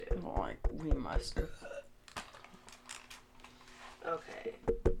We must have. Okay.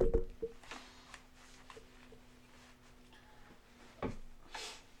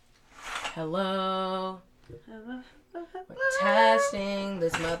 Hello. We're testing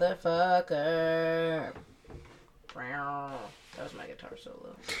this motherfucker. That was my guitar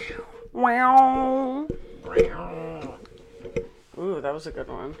solo. Wow. Ooh, that was a good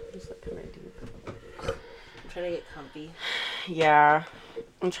one. Is that kind of deep? I'm trying to get comfy. Yeah.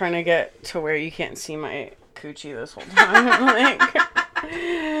 I'm trying to get to where you can't see my coochie this whole time.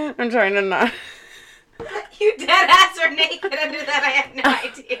 I'm trying to not. You dead ass are naked under that. I have no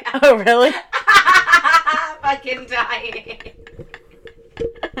idea. Oh, really? Fucking dying.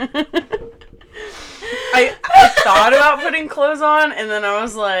 I thought about putting clothes on, and then I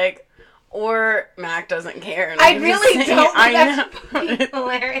was like, or Mac doesn't care. And I really don't. That's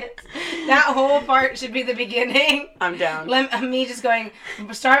hilarious. That whole part should be the beginning. I'm down. Me just going,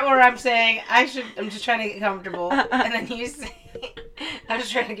 start where I'm saying, I'm just trying to get comfortable. And then you say, I'm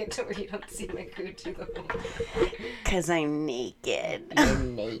just trying to get to where you don't see my coochie. Because I'm naked. You're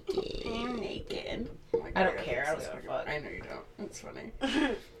naked. I'm naked. Oh I don't care. I don't give a fuck. I know you don't. It's funny.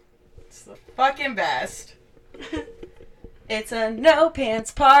 It's the fucking best. It's a no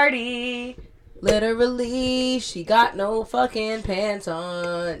pants party. Literally, she got no fucking pants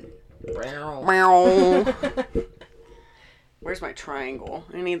on. Where's my triangle?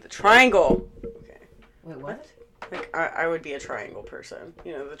 I need the triangle. Okay. Wait, what? Like, I would be a triangle person.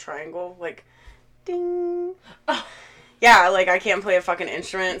 You know, the triangle? Like, ding. Oh. Yeah, like, I can't play a fucking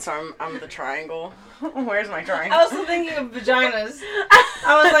instrument, so I'm the triangle. Where's my triangle? I was still thinking of vaginas.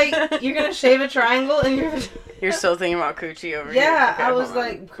 I was like, you're gonna shave a triangle in your vagina? You're still thinking about coochie over here. Yeah, Okay, I was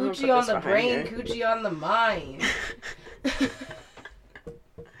like, coochie on the brain, you. coochie on the mind.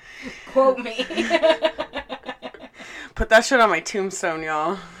 Quote me. Put that shit on my tombstone,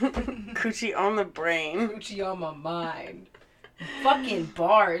 y'all. Coochie on the brain. Coochie on my mind. Fucking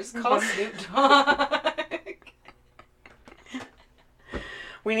bars. Call Snoop Dogg.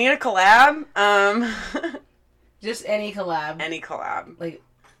 We need a collab. Just any collab. Any collab. Like,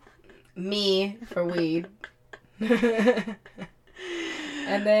 me for weed. And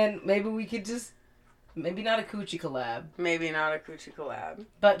then maybe we could just, maybe not a coochie collab. Maybe not a coochie collab.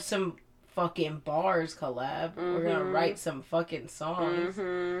 But some fucking bars collab. Mm-hmm. We're gonna write some fucking songs.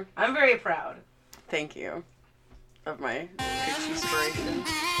 Mm-hmm. I'm very proud. Thank you. Of my coochie-spiration.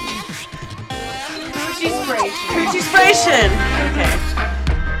 Coochie-spiration. Coochie-spiration! Okay.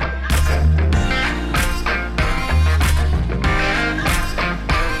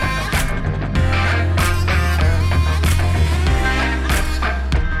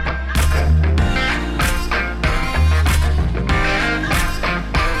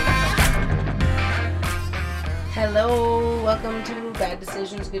 Hello, welcome to Bad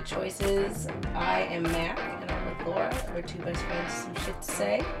Decisions, Good Choices. I am Mac, and I'm with Laura. We're two best friends with some shit to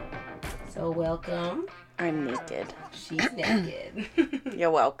say. So welcome. I'm naked. She's naked.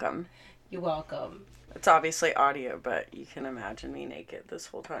 You're welcome. You're welcome. It's obviously audio, but you can imagine me naked this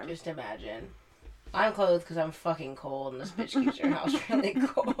whole time. Just imagine. I'm clothed because I'm fucking cold, and this bitch keeps your house really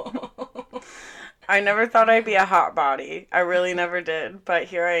cold. I never thought I'd be a hot body. I really never did. But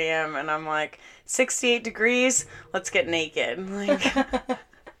here I am, and I'm like, 68 degrees, let's get naked. Like,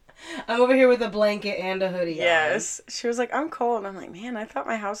 I'm over here with a blanket and a hoodie yes. On. She was like, I'm cold. And I'm like, man, I thought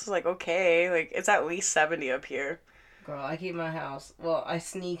my house was like, okay. Like, it's at least 70 up here. Girl, I keep my house, well, I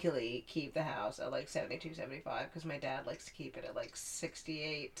sneakily keep the house at like 72, 75, because my dad likes to keep it at like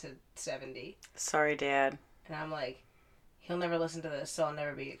 68 to 70. Sorry, Dad. And I'm like, he'll never listen to this, so I'll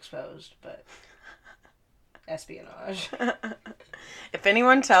never be exposed, but espionage. If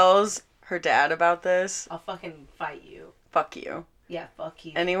anyone tells her dad about this, I'll fucking fight you. Fuck you. Yeah, fuck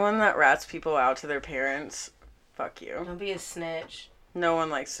you. Anyone that rats people out to their parents, fuck you. Don't be a snitch. No one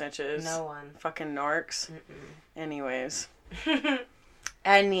likes snitches. No one. Fucking narcs. Mm-mm.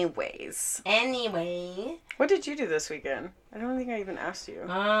 Anyway. What did you do this weekend? I don't think I even asked you.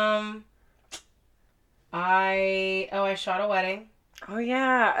 I shot a wedding. Oh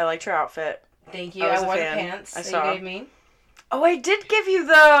yeah, I liked your outfit. Thank you. I wore the pants that you gave me. Oh, I did give you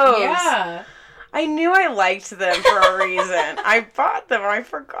those. Yeah. I knew I liked them for a reason. I bought them. I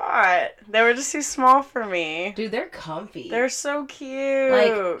forgot. They were just too small for me. Dude, they're comfy. They're so cute.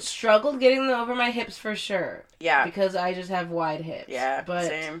 Like, struggled getting them over my hips for sure. Yeah. Because I just have wide hips. Yeah, but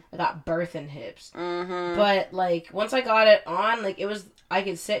same. I got birthing hips. Mm-hmm. But, like, once I got it on, like, it was, I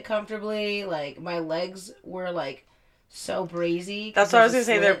could sit comfortably. Like, my legs were, like, so breezy. That's what I was going to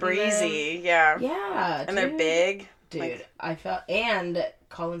say. They're breezy. Yeah. Yeah, And they're big. Dude, like, I felt, and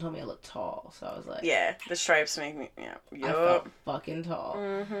Colin told me I looked tall, so I was like, yeah, the stripes make me, yeah, I felt fucking tall.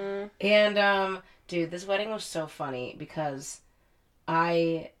 Mm-hmm. And dude, this wedding was so funny because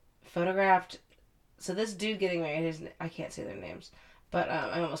I photographed. So this dude getting married, I can't say their names, but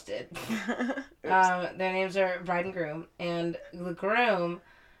I almost did. Their names are bride and groom, and the groom,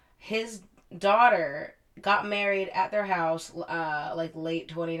 his daughter got married at their house like late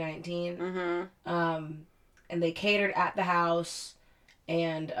 2019. Mm-hmm. And they catered at the house,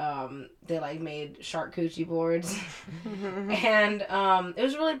 and they like made charcuterie boards. And it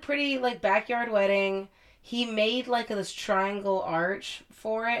was really pretty, like, backyard wedding. He made like this triangle arch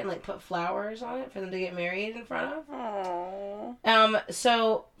for it and like put flowers on it for them to get married in front of. Aww.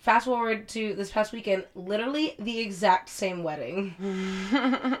 So fast forward to this past weekend, literally the exact same wedding.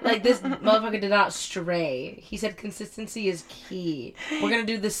 Like, this motherfucker did not stray. He said consistency is key. We're gonna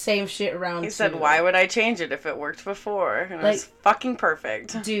do the same shit around. He said, why would I change it if it worked before? And like, it was fucking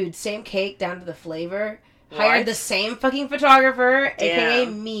perfect. Dude, same cake down to the flavor. What? Hired the same fucking photographer, Damn. aka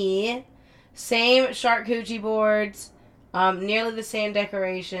me. Same charcuterie boards. Nearly the same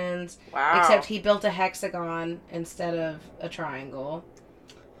decorations. Wow. Except he built a hexagon instead of a triangle.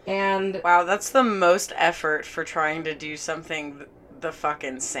 And wow, that's the most effort for trying to do something the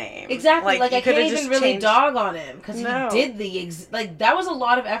fucking same. exactly, like I can't even really changed... dog on him because No. he did like that was a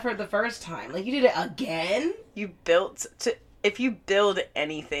lot of effort the first time. Like, you did it again You built to if you build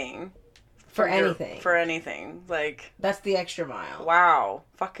anything for anything, like, that's the extra mile. wow,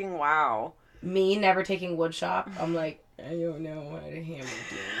 fucking wow. Me never taking wood shop, I'm like, I don't know how to hammer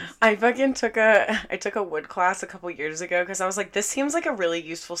things. I fucking took a wood class a couple years ago because I was like, this seems like a really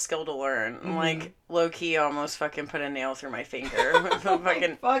useful skill to learn. Mm-hmm. And like, low key, almost fucking put a nail through my finger.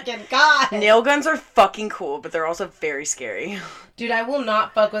 Fucking God. Nail guns are fucking cool, but they're also very scary. Dude, I will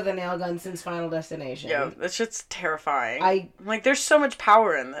not fuck with a nail gun since Final Destination. Yo, that shit's terrifying. I'm like, there's so much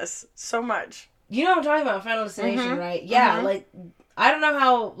power in this. So much. You know what I'm talking about, Final Destination, Mm-hmm. right? Yeah, Mm-hmm. like, I don't know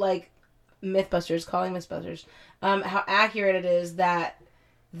how, like, Mythbusters, how accurate it is that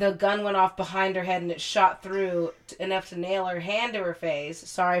the gun went off behind her head and it shot through enough to nail her hand to her face.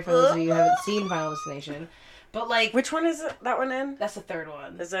 Sorry for those of you who haven't seen Final Destination. But, like... Which one is it, that one in? That's the third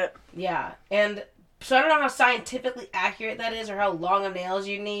one. Is it? Yeah. And so I don't know how scientifically accurate that is or how long of nails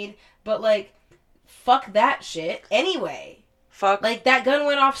you need, but, like, fuck that shit anyway. Fuck. Like, that gun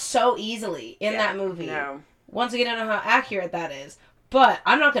went off so easily in that movie. No. Once again, I don't know how accurate that is. But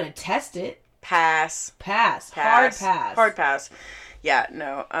I'm not going to test it. Pass. Pass. Hard pass. Hard pass. Yeah,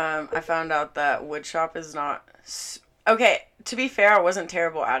 no. I found out that woodshop is not... Okay, to be fair, I wasn't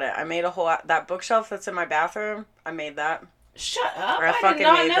terrible at it. I made a whole... That bookshelf that's in my bathroom, I made that. Shut up. Or I did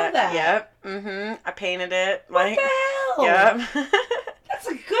not know that. Yep. Mm-hmm. I painted it. What Like, the hell? Yep. That's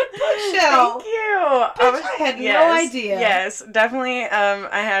a good bookshelf. Thank you. Bitch, I had no idea. Yes, definitely.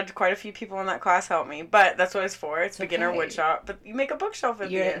 I had quite a few people in that class help me, but that's what it's for. It's beginner okay. woodshop. But you make a bookshelf at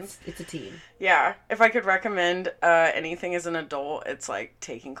the end. It's a team. Yeah. If I could recommend anything as an adult, it's like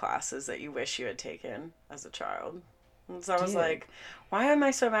taking classes that you wish you had taken as a child. And so I was like, why am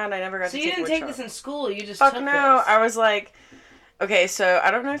I so mad I never got to take woodshop? So you didn't take this in school, you just Fuck took no. this. I was like... Okay, so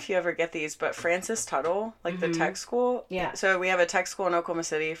I don't know if you ever get these, but Francis Tuttle, like the tech school. Yeah. So we have a tech school in Oklahoma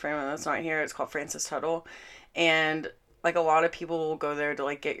City. For anyone that's not here, it's called Francis Tuttle. And, like, a lot of people will go there to,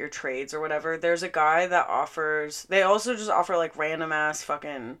 like, get your trades or whatever. There's a guy that offers... They also just offer, like, random-ass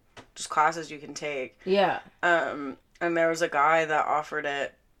fucking... Just classes you can take. Yeah. And there was a guy that offered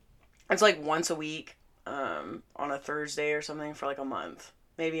it... It's, like, once a week on a Thursday or something for, like, a month.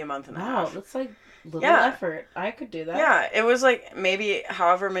 Maybe a month and a half. Wow, that's, like... Little effort. I could do that. Yeah, it was like maybe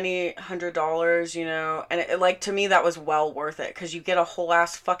however many $100, you know, and it, like, to me that was well worth it because you get a whole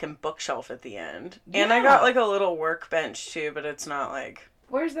ass fucking bookshelf at the end. Yeah. And I got like a little workbench too, but it's not like...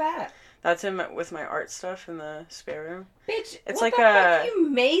 Where's that? That's with my art stuff in the spare room. Bitch, it's what like the fuck? You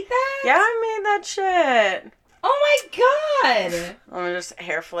made that? Yeah, I made that shit. Oh my god! I'm gonna just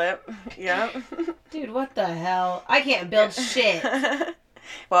hair flip. Yeah. Dude, what the hell? I can't build shit.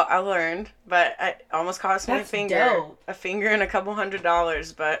 Well, I learned, but it almost cost me That's a finger. dope. A finger and a couple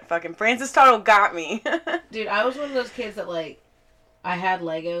 $100, but fucking Francis Tuttle got me. Dude, I was one of those kids that, like, I had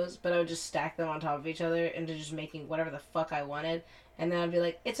Legos, but I would just stack them on top of each other into just making whatever the fuck I wanted. And then I'd be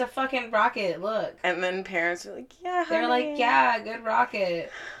like, it's a fucking rocket, look. And then parents were like, yeah, honey. They're like, yeah, good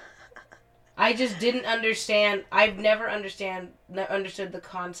rocket. I just didn't understand. I've never understood the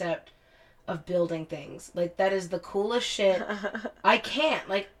concept of building things. Like, that is the coolest shit. I can't.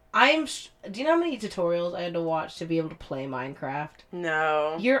 Like, do you know how many tutorials I had to watch to be able to play Minecraft?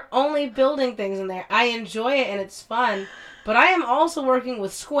 No. You're only building things in there. I enjoy it and it's fun, but I am also working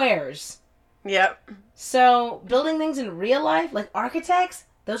with squares. Yep. So building things in real life, like architects,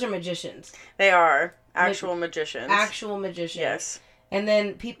 those are magicians. They are actual magicians. Actual magicians. Yes. And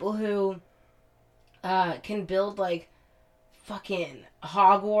then people who can build like fucking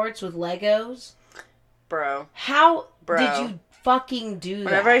Hogwarts with Legos. Bro. How did you fucking do that?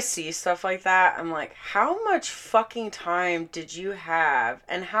 Whenever I see stuff like that, I'm like, how much fucking time did you have?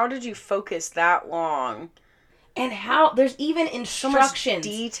 And how did you focus that long? And how there's even instructions. So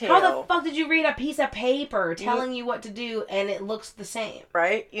much detail. How the fuck did you read a piece of paper telling you what to do and it looks the same?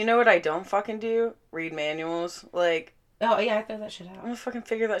 Right? You know what I don't fucking do? Read manuals. Like, oh yeah, I throw that shit out. I'm gonna fucking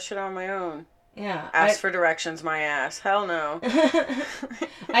figure that shit out on my own. Yeah. Ask for directions, my ass. Hell no.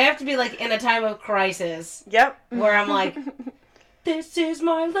 I have to be like in a time of crisis. Yep. Where I'm like, this is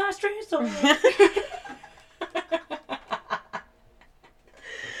my last resort.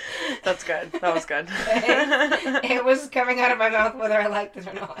 That's good. That was good. It was coming out of my mouth whether I liked it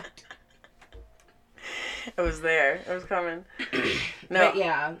or not. It was there. It was coming. No. But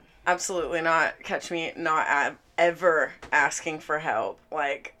yeah. Absolutely not. Catch me not ever asking for help.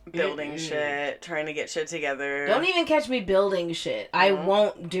 Like, building shit, trying to get shit together. Don't even catch me building shit. I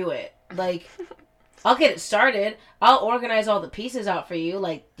won't do it. Like, I'll get it started. I'll organize all the pieces out for you.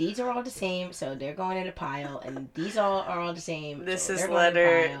 Like, these are all the same, so they're going in a pile. And these are all the same. This so is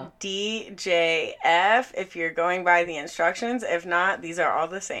letter DJF if you're going by the instructions. If not, these are all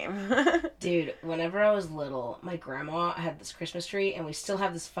the same. Dude, whenever I was little, my grandma had this Christmas tree, and we still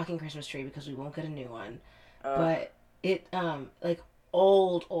have this fucking Christmas tree because we won't get a new one. But it, like,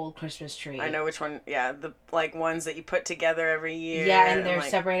 old Christmas tree. I know which one. Yeah, the like ones that you put together every year. Yeah, and they're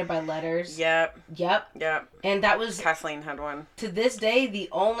like, separated by letters. Yep. Yep. And that was Kathleen had one. To this day, the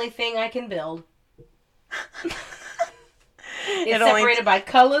only thing I can build. It's separated by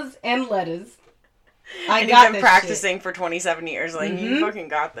colors and letters. And you've been practicing for 27 years. Like, you fucking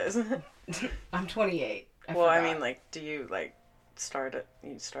got this. I'm 28. Well, I mean, like, do you like start at?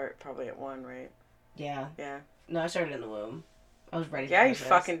 You start probably at 1, right? Yeah. Yeah. No, I started in the womb. I was ready. Yeah, you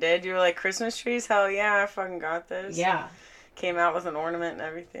fucking did. You were like, Christmas trees? Hell yeah, I fucking got this. Yeah. Came out with an ornament and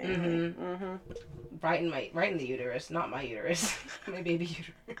everything. Right in the uterus, not my uterus. My baby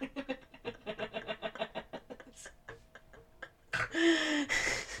uterus.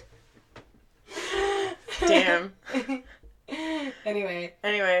 Damn. Anyway.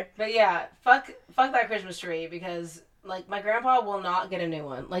 But yeah, fuck that Christmas tree because, like, my grandpa will not get a new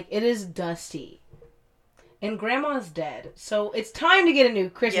one. Like, it is dusty. And Grandma's dead. So it's time to get a new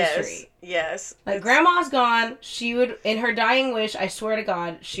Christmas tree. Yes. Like, Grandma's gone. She would, in her dying wish, I swear to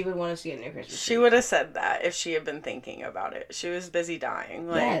God, she would want us to get a new Christmas tree. She would have said that if she had been thinking about it. She was busy dying.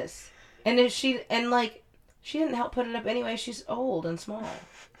 Like, yes. And if she didn't help put it up anyway. She's old and small.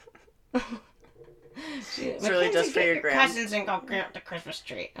 It's really just for your cousins and go get the Christmas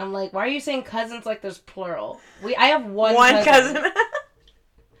tree. I'm like, why are you saying cousins like there's plural? I have one cousin.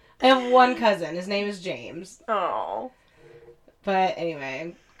 I have one cousin. His name is James. Oh. But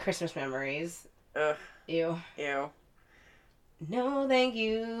anyway, Christmas memories. Ugh. Ew. No, thank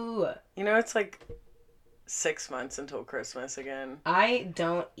you. You know, it's like 6 months until Christmas again. I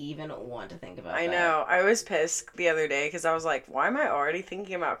don't even want to think about that. I know. I was pissed the other day because I was like, why am I already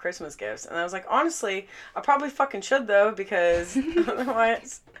thinking about Christmas gifts? And I was like, honestly, I probably fucking should though because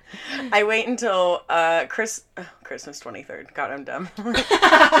otherwise I wait until Christmas 23rd. God, I'm dumb.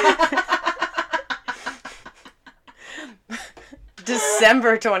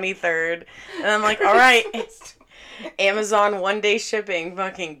 December 23rd. And I'm like, all right, Amazon 1-day shipping,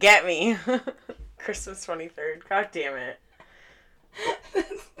 fucking get me. Christmas 23rd. God damn it.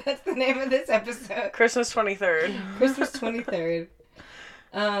 That's the name of this episode. Christmas 23rd. Christmas 23rd.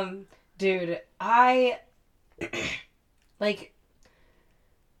 Dude, I like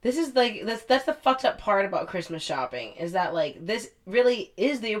this is like that's the fucked up part about Christmas shopping is that like this really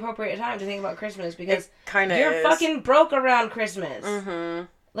is the appropriate time to think about Christmas because you're fucking broke around Christmas. Mm-hmm.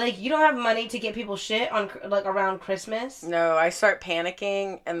 Like, you don't have money to get people shit on, like, around Christmas. No, I start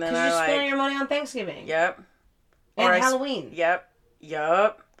panicking, and then you're spending your money on Thanksgiving. Yep. And Halloween. Yep.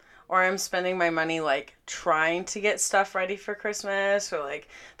 Or I'm spending my money, like, trying to get stuff ready for Christmas, or, like,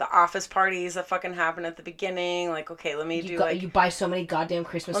 the office parties that fucking happen at the beginning. Like, okay, let me you buy so many goddamn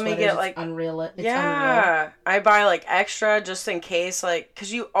Christmas sweaters, get, like, it's unreal. It's unreal. I buy, like, extra just in case, like,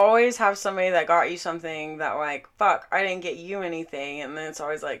 because you always have somebody that got you something that, like, fuck, I didn't get you anything, and then it's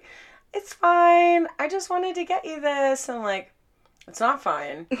always like, it's fine, I just wanted to get you this, and, like, it's not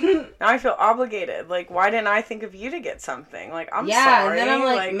fine. Now I feel obligated. Like, why didn't I think of you to get something? Like, I'm sorry. Yeah, and then I'm,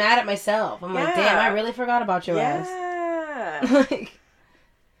 like, mad at myself. I'm like, damn, I really forgot about your ass. Like,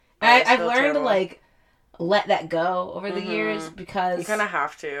 I've learned to, like, let that go over the years because... You're gonna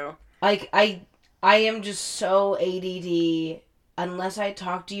have to. Like, I am just so ADD unless I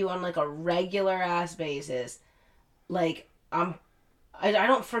talk to you on, like, a regular ass basis. Like, I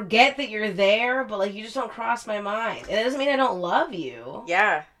don't forget that you're there, but, like, you just don't cross my mind. And it doesn't mean I don't love you.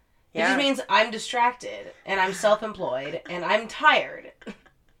 Yeah. It just means I'm distracted, and I'm self-employed, and I'm tired.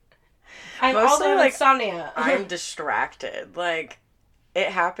 I'm Mostly, also like, insomnia. I'm distracted. Like, it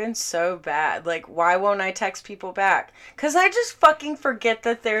happens so bad. Like, why won't I text people back? Because I just fucking forget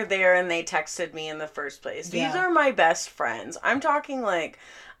that they're there and they texted me in the first place. Yeah. These are my best friends. I'm talking, like,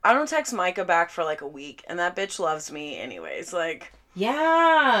 I don't text Micah back for, like, a week, and that bitch loves me anyways. Like,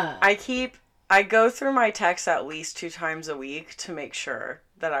 Yeah. I go through my texts at least 2 times a week to make sure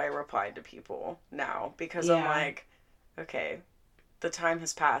that I replied to people now. Because I'm like, okay, the time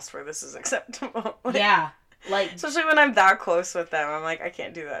has passed where this is acceptable. Like, yeah. Like, especially when I'm that close with them. I'm like, I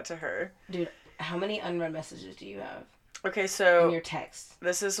can't do that to her. dude, how many unread messages do you have Okay, so in your text?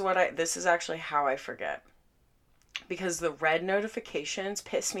 this is actually how I forget. Because the red notifications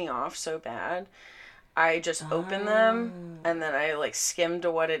piss me off so bad. I just open them and then I like skim to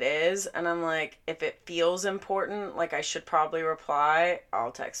what it is, and I'm like, if it feels important, like I should probably reply,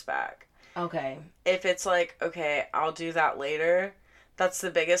 I'll text back. Okay. If it's like, okay, I'll do that later, that's the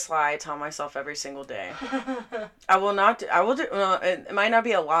biggest lie I tell myself every single day. I will do, well, it might not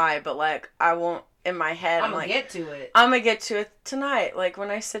be a lie, but like, I won't, in my head, I'm gonna like, get to it. I'm gonna get to it tonight, like when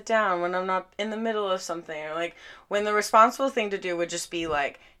I sit down, when I'm not in the middle of something, or like when the responsible thing to do would just be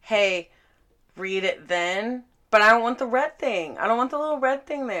like, hey, read it then, but I don't want the red thing. I don't want the little red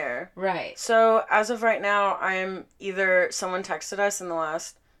thing there. Right. So as of right now, I'm either someone texted us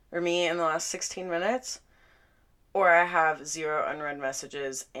me in the last 16 minutes, or I have 0 unread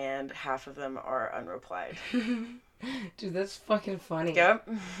messages and half of them are unreplied. Dude, that's fucking funny. Yep.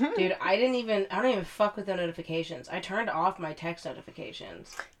 Dude, I don't even fuck with the notifications. I turned off my text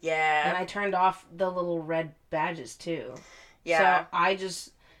notifications. Yeah. And I turned off the little red badges too. Yeah. So I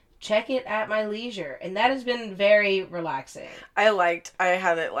just check it at my leisure, and that has been very relaxing. I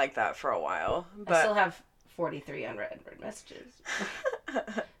had it like that for a while, but I still have 43 unread messages.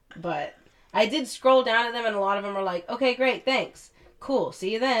 But I did scroll down at them, and a lot of them are like, okay, great, thanks. Cool,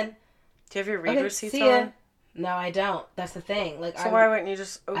 see you then. Do you have your read receipts see ya. on? No, I don't. That's the thing. Like, so why wouldn't you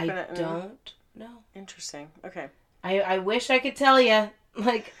just open it? I don't know. Interesting. Okay. I wish I could tell you.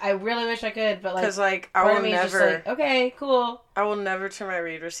 Like, I really wish I could, but like, because like I will never. Just like, okay, cool. I will never turn my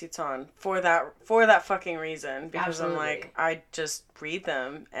read receipts on for that fucking reason, because Absolutely. I'm like, I just read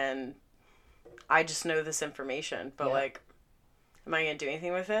them and I just know this information, but like, am I gonna do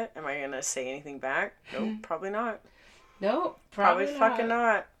anything with it? Am I gonna say anything back? Nope, probably not. Nope, probably fucking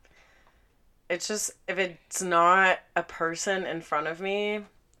not. It's just, if it's not a person in front of me,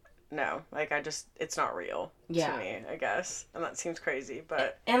 no, like it's not real to me, I guess. And that seems crazy,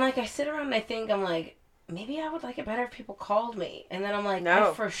 but. And like, I sit around and I think, I'm like, maybe I would like it better if people called me. And then I'm like,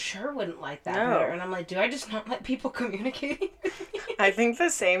 no. I for sure wouldn't like that better. And I'm like, do I just not like people communicating with me? I think the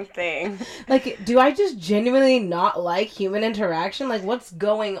same thing. Like, do I just genuinely not like human interaction? Like, what's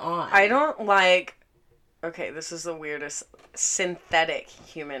going on? I don't like, okay, this is the weirdest, synthetic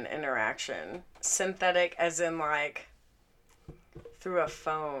human interaction. Synthetic as in like through a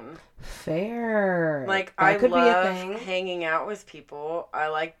phone. Fair. Like, I love hanging out with people. I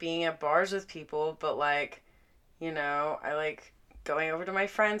like being at bars with people, but like, you know, I like going over to my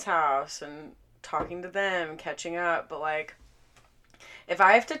friend's house and talking to them, catching up, but like, if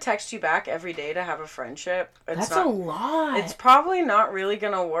I have to text you back every day to have a friendship, that's a lot. It's probably not really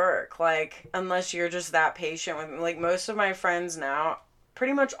gonna work, like, unless you're just that patient with me. Like, most of my friends now,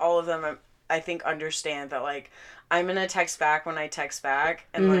 pretty much all of them, I think, understand that, like, I'm gonna text back when I text back,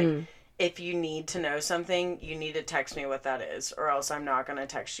 and like, if you need to know something, you need to text me what that is, or else I'm not gonna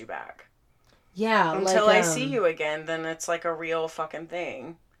text you back. Yeah, until I see you again, then it's like a real fucking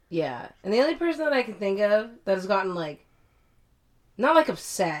thing. Yeah, and the only person that I can think of that has gotten like, not like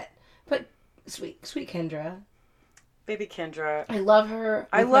upset, but sweet Kendra. Baby Kendra. I love her.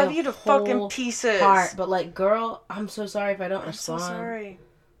 I love you to fucking pieces. Heart, but like, girl, I'm so sorry if I don't respond. I'm so sorry.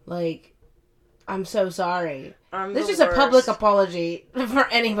 Like, I'm so sorry. This is just a public apology for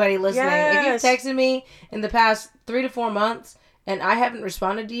anybody listening. Yes. If you've texted me in the past 3 to 4 months and I haven't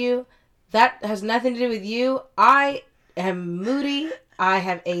responded to you, that has nothing to do with you. I am moody. I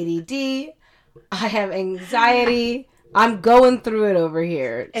have ADD. I have anxiety. I'm going through it over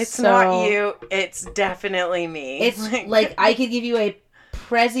here. It's not you. It's definitely me. It's like I could give you a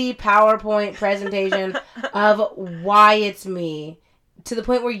Prezi PowerPoint presentation of why it's me, to the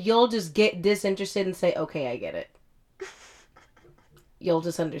point where you'll just get disinterested and say, okay, I get it. You'll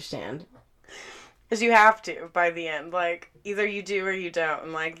just understand. Because you have to by the end. Like, either you do or you don't.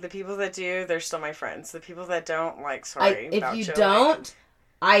 And, like, the people that do, they're still my friends. The people that don't, like, sorry. If you don't,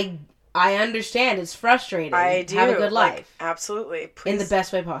 I understand. It's frustrating. I do. Have a good life. Like, absolutely. Please. In the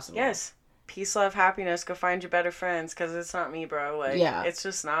best way possible. Yes. Peace, love, happiness. Go find your better friends. Because it's not me, bro. Like, yeah. It's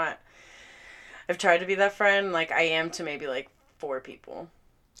just not. I've tried to be that friend. Like, I am to maybe, like, 4 people.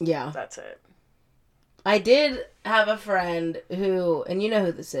 Yeah. That's it. I did have a friend who, and you know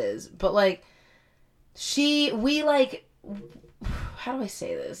who this is, but, like, how do I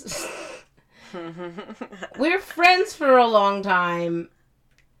say this? We're friends for a long time,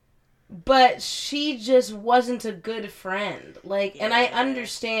 but she just wasn't a good friend. Like, yeah. And I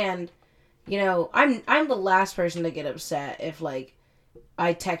understand, you know, I'm the last person to get upset if, like,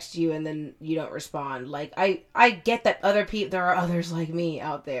 I text you and then you don't respond. Like, I get that there are others like me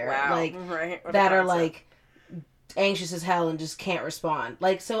out there. Wow. Like, right. that are, like, anxious as hell and just can't respond.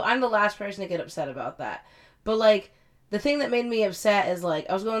 Like, so I'm the last person to get upset about that. But, like, the thing that made me upset is, like,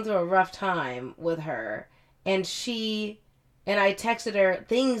 I was going through a rough time with her, and I texted her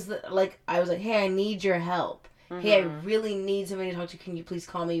things that, like, I was like, hey, I need your help. Mm-hmm. Hey, I really need somebody to talk to. Can you please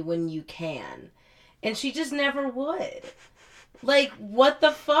call me when you can? And she just never would. Like, what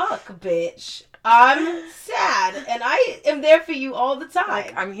the fuck, bitch? I'm sad, and I am there for you all the time.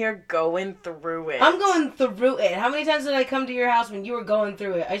 Like, I'm here going through it. I'm going through it. How many times did I come to your house when you were going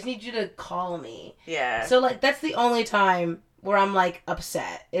through it? I just need you to call me. Yeah. So, like, that's the only time where I'm, like,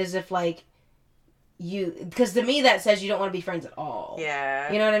 upset, is if, like, because to me that says you don't want to be friends at all.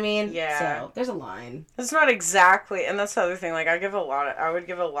 Yeah. You know what I mean? Yeah. So, there's a line. It's not exactly, and that's the other thing, like, I would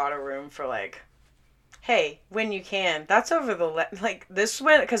give a lot of room for, like, hey, when you can. That's over like, this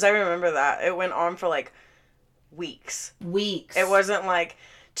went, because I remember that. It went on for, like, weeks. It wasn't, like,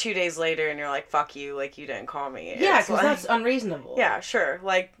 2 days later and you're like, fuck you, like, you didn't call me. Yeah, because like, that's unreasonable. Yeah, sure.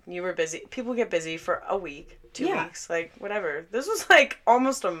 Like, you were busy. People get busy for a week, 2 weeks, like, whatever. This was, like,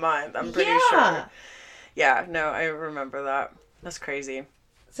 almost a month, I'm pretty sure. Yeah, no, I remember that. That's crazy.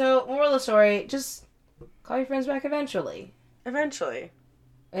 So, moral of the story, just call your friends back eventually. Eventually.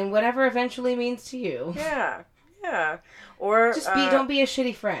 And whatever eventually means to you. Yeah. Yeah. Or just don't be a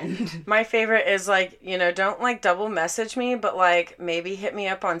shitty friend. My favorite is, like, you know, don't, like, double message me, but, like, maybe hit me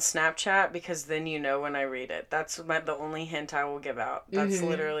up on Snapchat, because then you know when I read it. That's the only hint I will give out. That's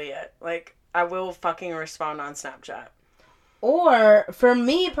literally it. Like, I will fucking respond on Snapchat. Or, for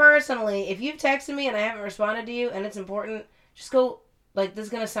me personally, if you've texted me and I haven't responded to you and it's important, just go, like, this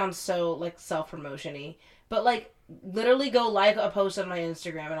is gonna sound so, like, self-promotion-y, but, like, literally go like a post on my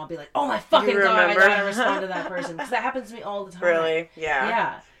Instagram and I'll be like, oh my fucking god, I gotta respond to that person. Because that happens to me all the time. Really? Yeah.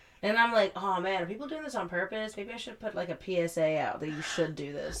 Yeah. And I'm like, oh man, are people doing this on purpose? Maybe I should put, like, a PSA out that you should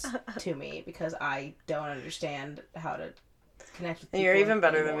do this to me, because I don't understand how to connect with people. And you're even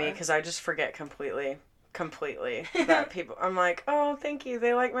better than me, because I just forget completely that people, I'm like, oh, thank you,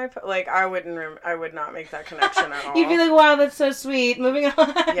 they like my like, I would not make that connection at all. You'd be like, wow, that's so sweet, moving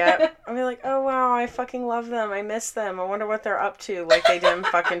on. Yep. I'd be like, oh wow, I fucking love them, I miss them, I wonder what they're up to. Like, they didn't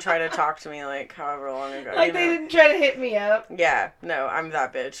fucking try to talk to me, like, however long ago, like, they didn't try to hit me up. Yeah, no, I'm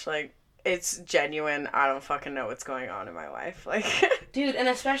that bitch. Like, it's genuine. I don't fucking know what's going on in my life, like. Dude, and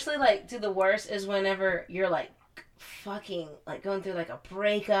especially, like, dude, the worst is whenever you're, like, fucking, like, going through, like, a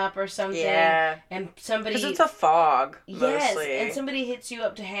breakup or something. Yeah. And somebody... Because it's a fog, yes, mostly. And somebody hits you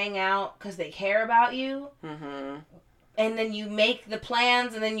up to hang out because they care about you. Mm-hmm. And then you make the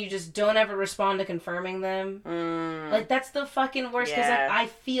plans and then you just don't ever respond to confirming them. Like, that's the fucking worst, because, like, I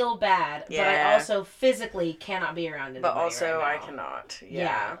feel bad, but I also physically cannot be around anybody. But also, right I cannot.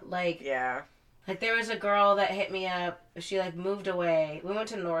 Yeah. Like, like, there was a girl that hit me up. She, like, moved away. We went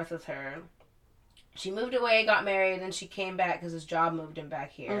to North with her. She moved away, got married, and she came back because his job moved him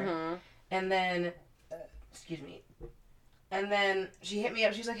back here. Mm-hmm. And then, excuse me. And then she hit me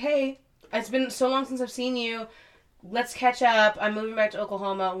up. She's like, hey, it's been so long since I've seen you. Let's catch up. I'm moving back to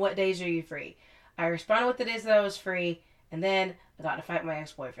Oklahoma. What days are you free? I responded with the days that I was free, and then I got in a fight with my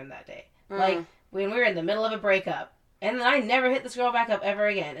ex-boyfriend that day. Like, when we were in the middle of a breakup. And then I never hit this girl back up ever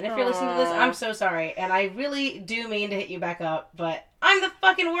again. And if you're listening to this, I'm so sorry. And I really do mean to hit you back up, but I'm the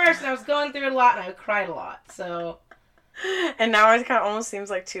fucking worst, and I was going through it a lot, and I cried a lot, so... And now it kind of almost seems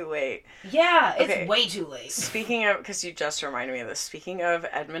like too late. Yeah, it's way too late. Speaking of, because you just reminded me of this, speaking of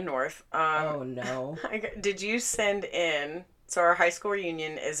Edmond North, oh no. Did you send in, so our high school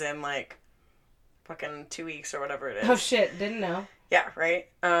reunion is in, like, fucking 2 weeks or whatever it is. Oh shit, didn't know. Yeah, right?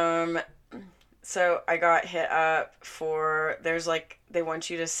 So I got hit up for, there's, like, they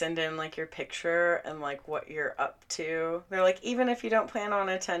want you to send in, like, your picture and, like, what you're up to. They're like, even if you don't plan on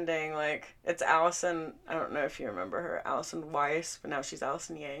attending, like, it's Allison, I don't know if you remember her, Allison Weiss, but now she's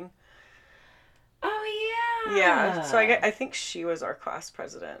Allison Yang. Oh yeah. Yeah. So I think she was our class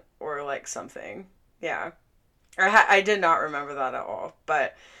president or like something. Yeah. I did not remember that at all,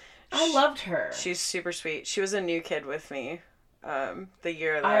 but I loved her. She's super sweet. She was a new kid with me. The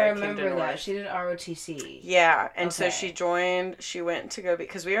year that I I came to remember that. North. She did ROTC. Yeah, and Okay. so she went to go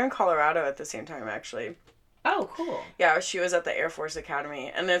because we were in Colorado at the same time actually. Oh, cool. Yeah, she was at the Air Force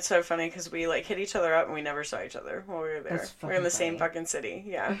Academy, and it's so funny because we like hit each other up and we never saw each other while we were there. That's We were in the same funny. fucking city.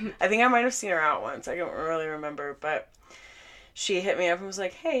 Yeah, I think I might have seen her out once. I don't really remember, but she hit me up and was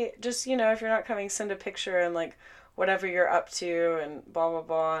like, "Hey, just if you're not coming, send a picture and like whatever you're up to and blah blah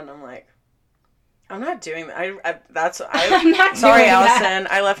blah." And I'm like, I'm not doing that. I'm not sorry, doing Allison.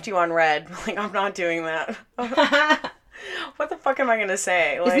 that. I left you on red. Like, I'm not doing that. What the fuck am I gonna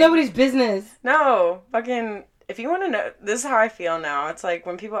say? Like, It's nobody's business. No, fucking. If you want to know, this is how I feel now. It's like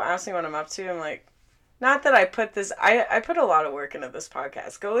when people ask me what I'm up to, I'm like, not that I put this. I put a lot of work into this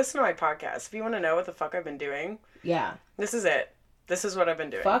podcast. Go listen to my podcast if you want to know what the fuck I've been doing. Yeah. This is it. This is what I've been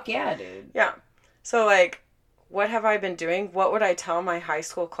doing. Fuck yeah, dude. Yeah. So like, what have I been doing? What would I tell my high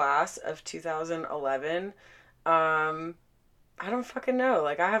school class of 2011? I don't fucking know.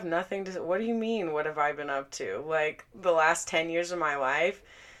 Like, I have nothing to... What do you mean, what have I been up to? Like, the last 10 years of my life?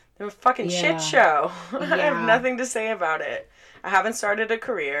 They're a fucking shit show. I have nothing to say about it. I haven't started a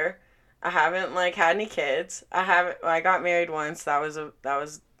career. I haven't, like, had any kids. I got married once. That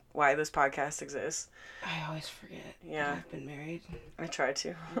was why this podcast exists. I always forget. Yeah. I've been married. I try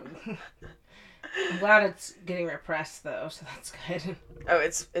to. I'm glad it's getting repressed, though, so that's good. Oh,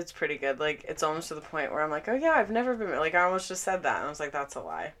 it's pretty good. Like, it's almost to the point where I'm like, oh yeah, I've never been... Like, I almost just said that. And I was like, that's a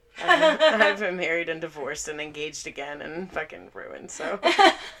lie. I've been married and divorced and engaged again and fucking ruined, so...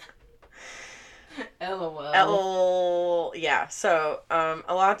 LOL. Yeah, so, a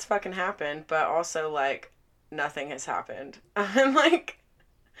lot's fucking happened, but also, like, nothing has happened. I'm like...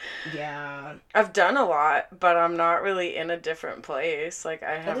 Yeah. I've done a lot, but I'm not really in a different place. Like,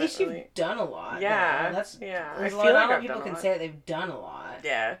 I haven't. At least you've done a lot. Yeah. Though. That's yeah. I I feel feel like like people can say that they've done a lot.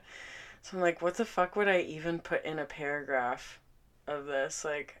 Yeah. So I'm like, what the fuck would I even put in a paragraph of this?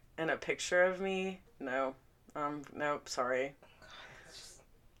 Like, in a picture of me? No. Nope, sorry.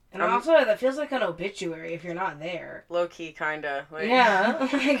 And also, that feels like an obituary if you're not there. Low key, kinda. Like, yeah.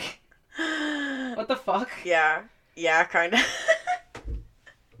 Like, what the fuck? Yeah. Yeah, kinda.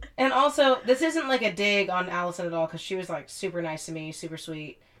 And also, this isn't like a dig on Allison at all, because she was like super nice to me, super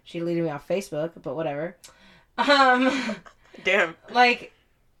sweet. She deleted me off Facebook, but whatever. Damn. Like,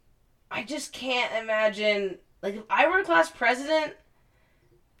 I just can't imagine, like, if I were class president,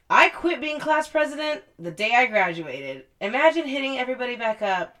 I quit being class president the day I graduated. Imagine hitting everybody back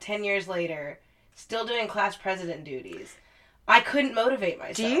up 10 years later, still doing class president duties. I couldn't motivate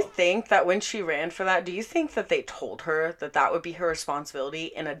myself. Do you think that when she ran for that, do you think that they told her that that would be her responsibility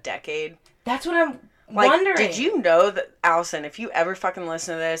in a decade? That's what I'm like, wondering. Did you know that, Allison, if you ever fucking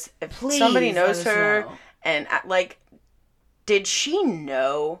listen to this, if Please somebody knows let us her, know. and, like, did she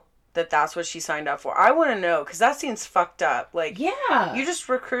know that that's what she signed up for? I want to know, because that seems fucked up. Like, yeah. you just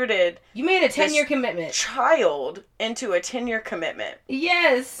recruited... You made a 10-year commitment. Child into a 10-year commitment.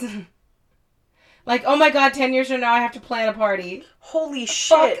 Yes. Like, oh my god, 10 years from now I have to plan a party. Holy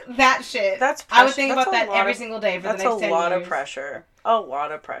shit. Fuck that shit. That's I would think about that every single day for the next 10 years. That's a lot of pressure. A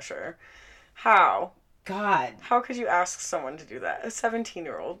lot of pressure. How? God. How could you ask someone to do that? A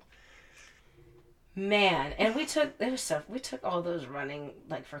 17-year-old. Man, and we took all those running,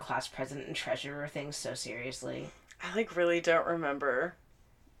 like, for class president and treasurer things so seriously. I, like, really don't remember.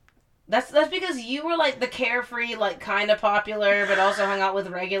 That's because you were, like, the carefree, like, kind of popular, but also hung out with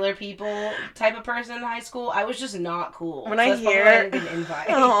regular people type of person in high school. I was just not cool. When so I that's hear... why I didn't get an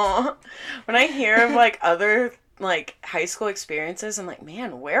invite. When I hear of, like, other, like, high school experiences, I'm like,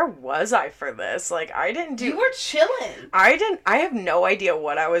 man, where was I for this? Like, I didn't do... You were chilling. I have no idea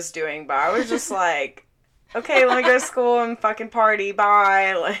what I was doing, but I was just like, okay, let me go to school and fucking party,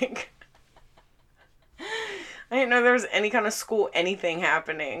 bye, like... I didn't know there was any kind of school anything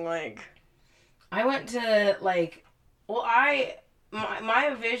happening, like... I went to, like... Well,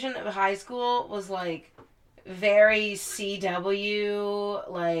 my vision of high school was, like, very CW,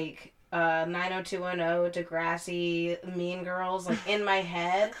 like, 90210, Degrassi, Mean Girls, like, in my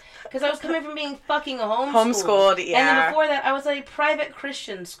head. Because I was coming from being fucking homeschooled. Yeah. And then before that, I was at a private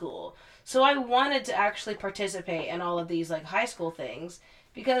Christian school. So I wanted to actually participate in all of these, like, high school things.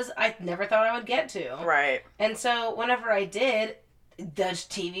 Because I never thought I would get to. Right. And so whenever I did, the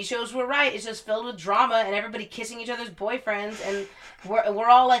TV shows were right. It's just filled with drama and everybody kissing each other's boyfriends. And we're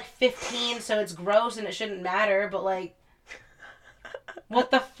all like 15, so it's gross and it shouldn't matter. But like,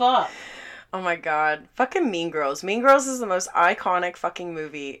 what the fuck? Oh my god. Fucking Mean Girls. Mean Girls is the most iconic fucking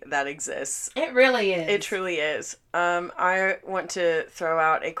movie that exists. It really is. It truly is. I want to throw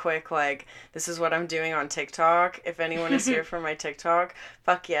out a quick, like, this is what I'm doing on TikTok. If anyone is here for my TikTok,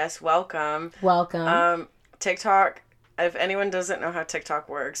 fuck yes, welcome. Welcome. TikTok, if anyone doesn't know how TikTok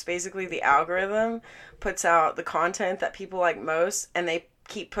works, basically the algorithm puts out the content that people like most and they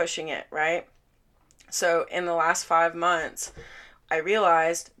keep pushing it, right? So in the last 5 months, I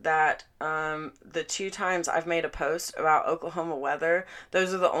realized that the 2 times I've made a post about Oklahoma weather,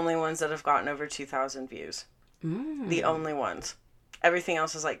 those are the only ones that have gotten over 2,000 views. The only ones. Everything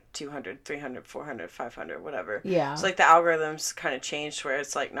else is like 200, 300, 400, 500, whatever. Yeah. So like the algorithms kind of changed where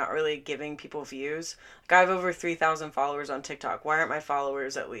it's like not really giving people views. Like I have over 3,000 followers on TikTok. Why aren't my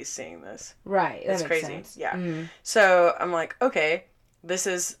followers at least seeing this? Right. That's that makes crazy. sense. Yeah. So I'm like, okay, this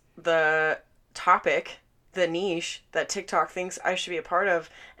is the topic, the niche that TikTok thinks I should be a part of,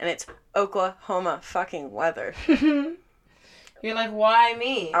 and it's Oklahoma fucking weather. You're like, why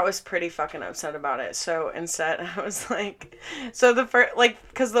me? I was pretty fucking upset about it. So instead, I was like, so the first, like,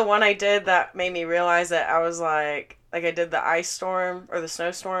 because the one I did that made me realize it, I was like I did the ice storm or the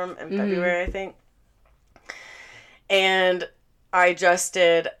snowstorm in February, I think. And I just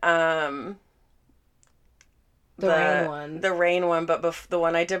did the rain one. The rain one, but the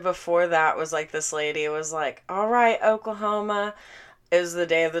one I did before that was like this lady was like, all right, Oklahoma, it was the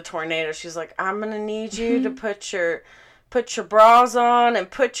day of the tornado. She's like, I'm going to need you to put your bras on and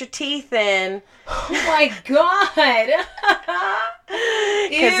put your teeth in. Oh my god. Because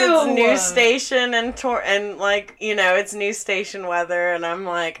it's news station and like, you know, it's news station weather, and I'm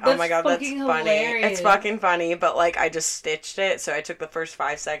like, oh my god, that's funny. Hilarious. It's fucking funny, but like I just stitched it, so I took the first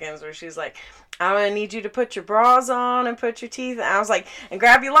 5 seconds where she's like, I'm gonna need you to put your bras on and put your teeth in. I was like, and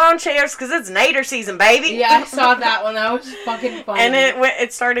grab your lawn chairs because it's nader season, baby. Yeah, I saw that one. That was fucking funny. And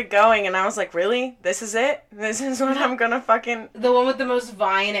it started going, and I was like, really? This is it? This is what I'm gonna fucking... The one with the most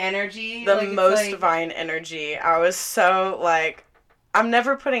Vine energy? The most Vine energy. I was so, like... I'm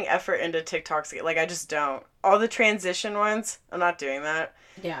never putting effort into TikToks. Like, I just don't. All the transition ones, I'm not doing that.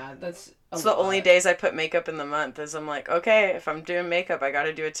 Yeah, that's... So the only days I put makeup in the month is I'm like, okay, if I'm doing makeup, I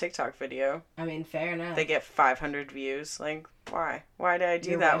gotta do a TikTok video. I mean, fair enough. They get 500 views. Like, why? Why did I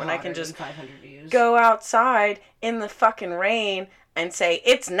do that when I can just 500 views. Go outside in the fucking rain and say,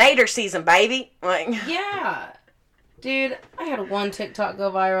 it's nader season, baby? Like, yeah. Dude, I had one TikTok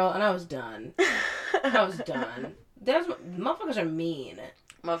go viral and I was done. I was done. Motherfuckers are mean.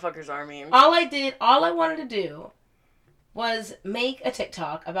 Motherfuckers are mean. All I wanted to do was make a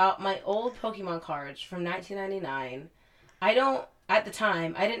TikTok about my old Pokemon cards from 1999. At the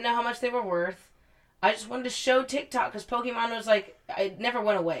time, I didn't know how much they were worth. I just wanted to show TikTok because Pokemon was like, it never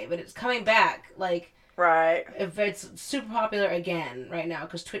went away, but it's coming back. Like, right. If it's super popular again right now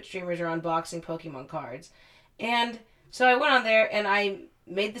because Twitch streamers are unboxing Pokemon cards. And so I went on there and I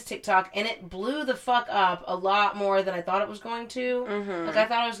made this TikTok and it blew the fuck up a lot more than I thought it was going to. Mm-hmm. Like I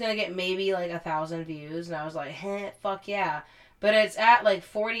thought I was going to get maybe like 1,000 views and I was like, fuck yeah. But it's at like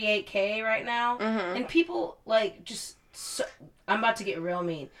 48K right now. Mm-hmm. And people like just... I'm about to get real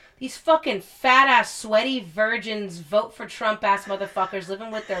mean. These fucking fat ass sweaty virgins vote for Trump ass motherfuckers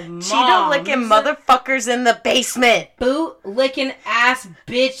living with their moms. Cheeto licking motherfuckers in the basement. Boot licking ass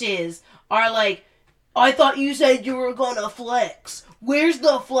bitches are like, I thought you said you were gonna flex. Where's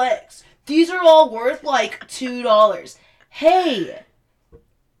the flex? These are all worth like $2. Hey,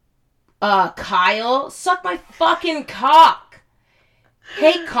 Kyle, suck my fucking cock.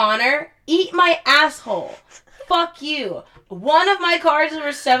 Hey, Connor, eat my asshole. Fuck you. One of my cards were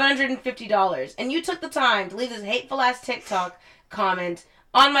 $750, and you took the time to leave this hateful ass TikTok comment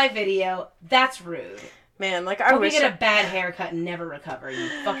on my video. That's rude. Man, like I wish you get a bad haircut and never recover, you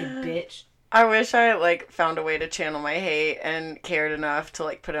fucking bitch. I wish I like found a way to channel my hate and cared enough to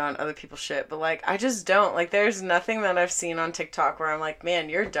like put it on other people's shit, but like I just don't. Like there's nothing that I've seen on TikTok where I'm like, man,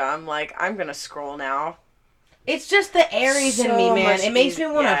 you're dumb. Like I'm gonna scroll now. It's just the Aries in me, man. It makes me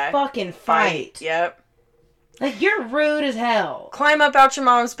want to fucking fight. Yep. Like, you're rude as hell. Climb up out your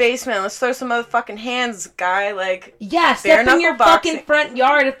mom's basement. Let's throw some motherfucking hands, guy. Like, yeah, step in your fucking front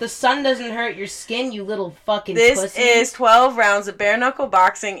yard if the sun doesn't hurt your skin, you little fucking pussy. This is 12 rounds of bare knuckle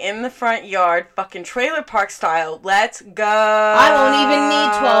boxing in the front yard, fucking trailer park style. Let's go. I don't even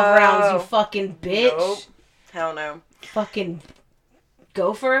need 12 rounds, you fucking bitch. Nope. Hell no. Fucking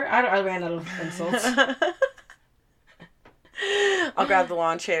gopher? I ran out of insults. I'll grab the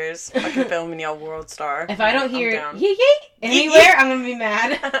lawn chairs. I can film in y'all World Star. If I don't hear yee yee anywhere, I'm gonna be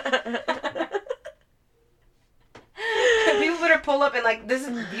mad. People better pull up and like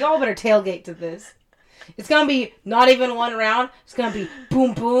y'all better tailgate to this. It's gonna be not even one round. It's gonna be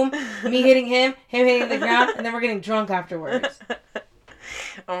boom, boom. Me hitting him hitting the ground, and then we're getting drunk afterwards.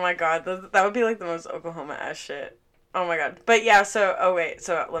 Oh my god, that would be like the most Oklahoma ass shit. Oh my god. But yeah, so,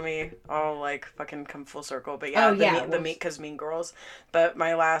 I'll like fucking come full circle. But yeah, because Mean Girls. But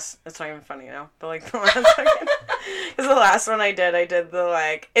my last, it's not even funny now, but like the last fucking, because the last one I did the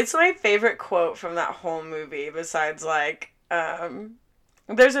like, it's my favorite quote from that whole movie besides like,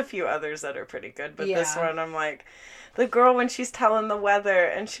 there's a few others that are pretty good, but this one I'm like, the girl when she's telling the weather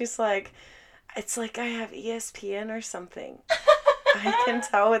and she's like, it's like I have ESPN or something. I can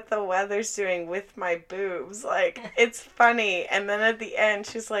tell what the weather's doing with my boobs. Like, it's funny. And then at the end,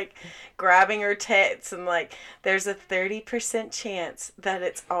 she's, like, grabbing her tits and, like, there's a 30% chance that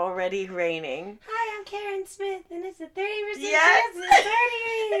it's already raining. Hi, I'm Karen Smith, and it's a 30% yes. chance it's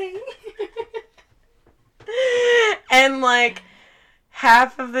already raining. And, like,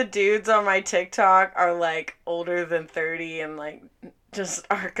 half of the dudes on my TikTok are, like, older than 30 and, like, just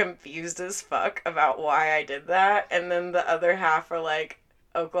are confused as fuck about why I did that. And then the other half are like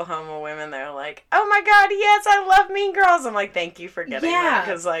Oklahoma women. They're like, oh my god, yes, I love Mean Girls. I'm like, thank you for getting that.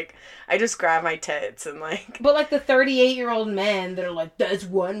 Because like, I just grab my tits and like. But like the 38-year-old men that are like, that's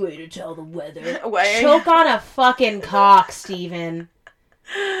one way to tell the weather. Choke on a fucking cock, Steven.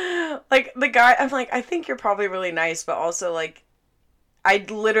 Like the guy, I'm like, I think you're probably really nice, but also like, I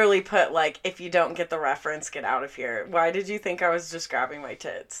literally put, like, if you don't get the reference, get out of here. Why did you think I was just grabbing my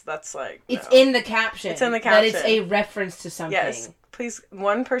tits? That's, like, no. It's in the caption. It's in the caption. That it's a reference to something. Yes. Please,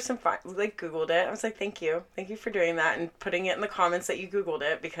 one person, like, Googled it. I was like, thank you. Thank you for doing that and putting it in the comments that you Googled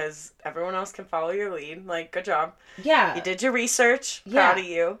it because everyone else can follow your lead. Like, good job. Yeah. You did your research. Proud of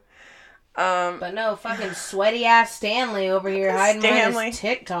you. But no, fucking sweaty-ass Stanley over here hiding behind his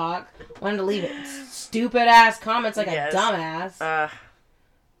TikTok. Wanted to leave it stupid-ass comments like a dumbass.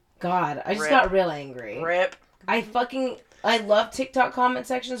 God, I just got real angry. Rip. I love TikTok comment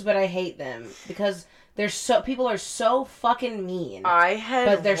sections, but I hate them because people are so fucking mean. I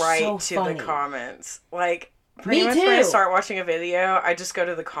head right to the comments. Like, pretty much when I start watching a video, I just go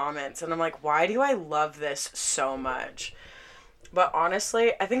to the comments and I'm like, why do I love this so much? But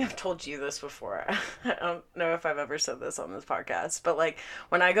honestly, I think I've told you this before. I don't know if I've ever said this on this podcast, but like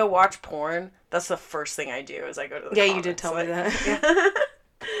when I go watch porn, that's the first thing I do is I go to the comments. Yeah, you did tell me that.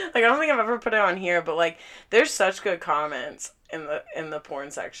 Like, I don't think I've ever put it on here, but, like, there's such good comments in the porn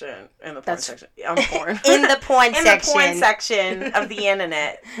section. On porn. In the porn section. In the porn section of the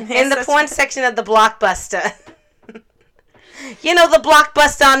internet. In the porn section of the Blockbuster. You know, the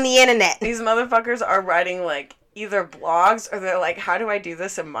Blockbuster on the internet. These motherfuckers are writing, like, either blogs or they're like, how do I do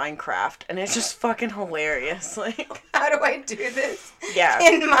this in Minecraft? And it's just fucking hilarious. Like, how do I do this? Yeah.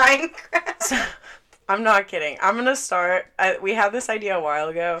 In Minecraft? So, I'm not kidding. I'm going to start... we had this idea a while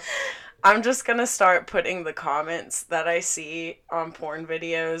ago. I'm just going to start putting the comments that I see on porn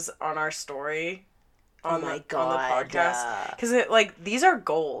videos on our story on the podcast. Because, these are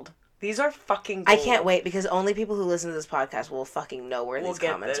gold. These are fucking gold. I can't wait because only people who listen to this podcast will fucking know where these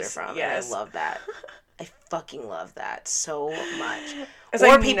comments are from. Yes. And I love that. I fucking love that so much. Or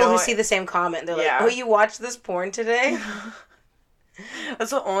like, people who see the same comment. They're like, oh, you watched this porn today?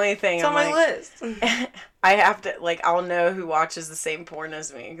 That's the only thing. It's on my list. I have to, like, I'll know who watches the same porn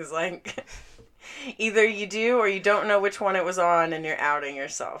as me. Because, like, either you do or you don't know which one it was on and you're outing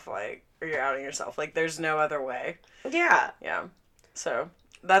yourself. Like, there's no other way. Yeah. Yeah. So,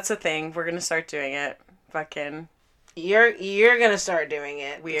 that's a thing. We're going to start doing it. Fucking. You're going to start doing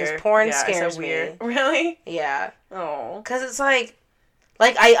it. Weird. Because porn scares me. Really? Yeah. Oh. Because it's like,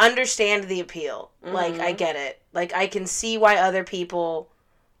 I understand the appeal. Mm-hmm. Like, I get it. Like, I can see why other people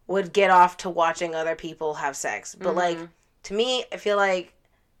would get off to watching other people have sex. But, like, to me, I feel like,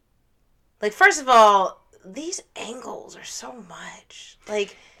 first of all, these angles are so much.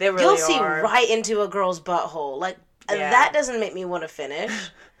 Like, they really you'll see right into a girl's butthole. Like, that doesn't make me want to finish.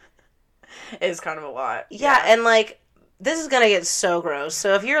 It's kind of a lot. Yeah, and, like, this is going to get so gross.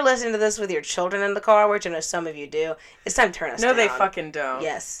 So if you're listening to this with your children in the car, which I know some of you do, it's time to turn us down. No, they fucking don't.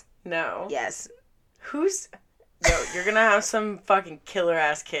 Yes. No. Yes. Yo, you're going to have some fucking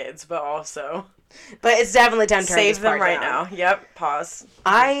killer-ass kids, but also... But it's definitely time to turn this part down. Save them right now. Yep, pause.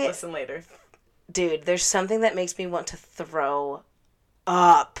 Listen later. Dude, there's something that makes me want to throw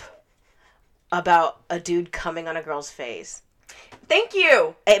up about a dude coming on a girl's face. Thank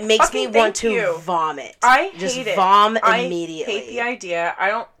you. It makes me want to vomit. I hate it. Just vomit immediately. I hate the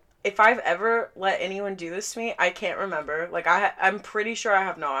idea. If I've ever let anyone do this to me, I can't remember. Like, I'm pretty sure I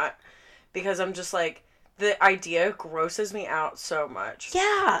have not. Because I'm just like, the idea grosses me out so much.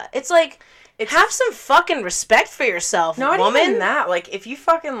 Yeah, it's like, have some fucking respect for yourself, not woman. even that. Like, if you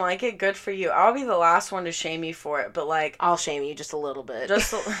fucking like it, good for you. I'll be the last one to shame you for it, but like... I'll shame you just a little bit.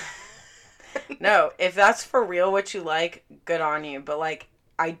 Just... No, if that's for real what you like, good on you. But like,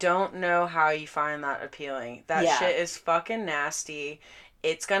 I don't know how you find that appealing. That shit is fucking nasty.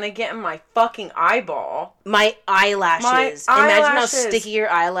 It's gonna get in my fucking eyeball. My eyelashes. Imagine how sticky your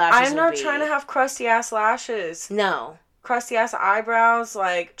eyelashes would be. I'm not trying to have crusty ass lashes. No. Crusty ass eyebrows,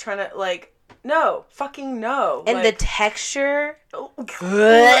 like, trying to, like, no. Fucking no. And like, the texture.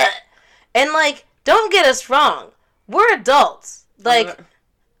 And, like, don't get us wrong. We're adults. Like,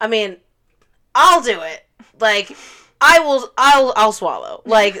 I mean, I'll do it. Like, I'll swallow.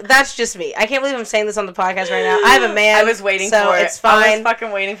 Like, that's just me. I can't believe I'm saying this on the podcast right now. I have a man. I was waiting for it. It's fine. I was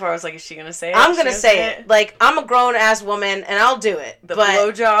fucking waiting for it. I was like, is she gonna say it? I'm gonna say it. Like, I'm a grown-ass woman, and I'll do it. The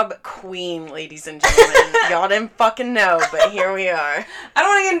blowjob queen, ladies and gentlemen. Y'all didn't fucking know, but here we are. I don't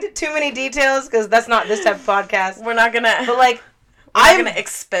want to get into too many details, because that's not this type of podcast. We're not gonna... But, like... I'm not gonna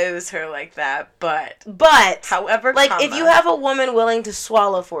expose her like that, but however, like, if you have a woman willing to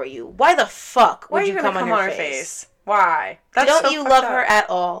swallow for you, why the fuck would you come on her face? Why? Don't you love her at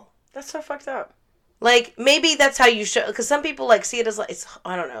all? That's so fucked up. Like, maybe that's how you show, because some people, like, see it as, like,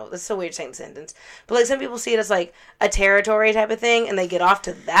 I don't know, that's so weird saying the sentence, but, like, some people see it as, like, a territory type of thing, and they get off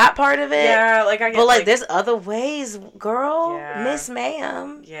to that part of it. Yeah, like, I get, but, like, there's other ways, girl. Yeah. Miss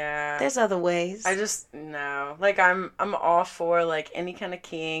ma'am. Yeah. There's other ways. I just, no. Like, I'm all for, like, any kind of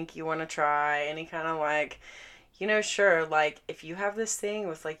kink you want to try, any kind of, like, you know, sure, like, if you have this thing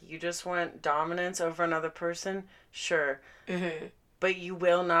with, like, you just want dominance over another person, sure. Mm-hmm. But you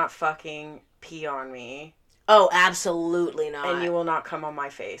will not fucking pee on me. Oh, absolutely not. And you will not come on my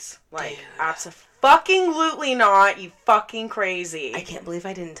face. Like, absolutely not. You fucking crazy. I can't believe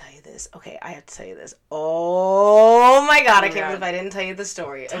I didn't tell you this. Okay, I have to tell you this. Oh my god, I can't believe I didn't tell you the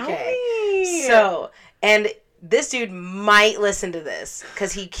story. Tell Okay. me. So, and this dude might listen to this,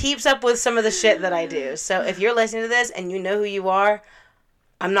 because he keeps up with some of the shit that I do. So, if you're listening to this and you know who you are,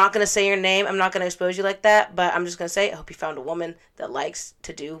 I'm not going to say your name. I'm not going to expose you like that. But I'm just going to say, I hope you found a woman that likes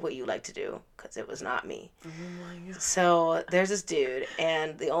to do what you like to do. Because it was not me. Oh my God. So there's this dude.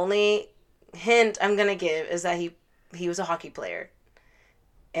 And the only hint I'm going to give is that he was a hockey player.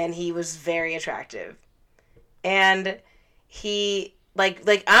 And he was very attractive. And he...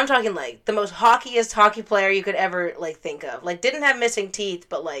 Like I'm talking, like, the most hockeyest hockey player you could ever, like, think of. Like, didn't have missing teeth,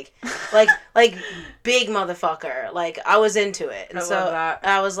 but, like big motherfucker. Like, I was into it. And I love that.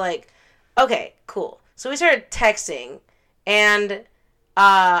 I was like, okay, cool. So we started texting, and,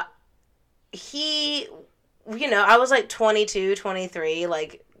 he, you know, I was, like, 22, 23,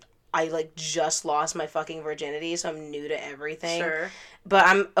 like, I, like, just lost my fucking virginity, so I'm new to everything. Sure. But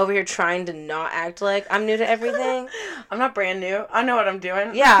I'm over here trying to not act like I'm new to everything. I'm not brand new. I know what I'm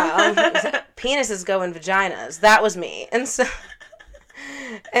doing. Yeah. Penises go in vaginas. That was me. And so,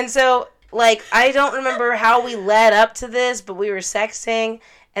 like, I don't remember how we led up to this, but we were sexting.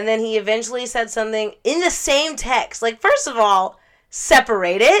 And then he eventually said something in the same text. Like, first of all,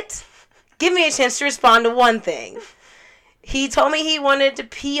 separate it. Give me a chance to respond to one thing. He told me he wanted to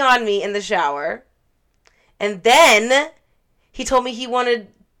pee on me in the shower. And then he told me he wanted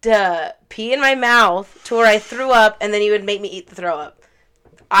to pee in my mouth to where I threw up, and then he would make me eat the throw up.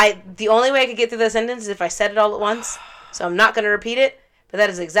 The only way I could get through the sentence is if I said it all at once, so I'm not going to repeat it, but that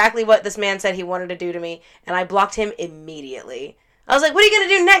is exactly what this man said he wanted to do to me, and I blocked him immediately. I was like, what are you going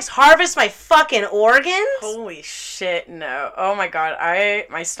to do next? Harvest my fucking organs? Holy shit, no. Oh my God,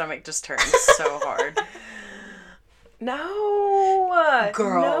 my stomach just turned so hard. No.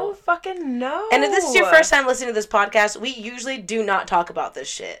 Girl. No fucking no. And if this is your first time listening to this podcast, we usually do not talk about this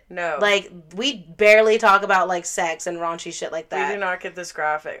shit. No. Like, we barely talk about, like, sex and raunchy shit like that. We do not get this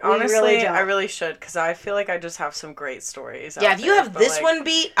graphic. Honestly, I really should, because I feel like I just have some great stories. Yeah, if you have this one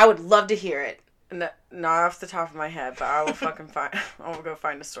beat, I would love to hear it. No, not off the top of my head, but I will fucking find... I will go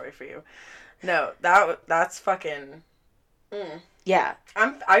find a story for you. No, that's fucking... Yeah.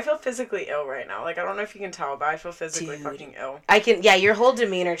 I feel physically ill right now. Like, I don't know if you can tell, but I feel physically fucking ill. Yeah, your whole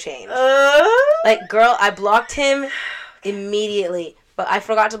demeanor changed. Like, girl, I blocked him immediately, but I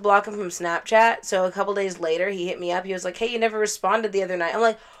forgot to block him from Snapchat, so a couple days later, he hit me up. He was like, hey, you never responded the other night. I'm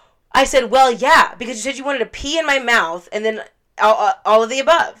like, I said, well, yeah, because you said you wanted to pee in my mouth, and then all of the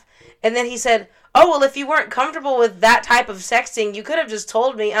above. And then he said, oh, well, if you weren't comfortable with that type of sexting, you could have just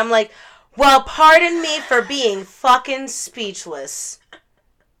told me. I'm like, well, pardon me for being fucking speechless.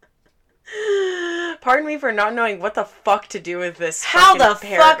 Pardon me for not knowing what the fuck to do with this. How the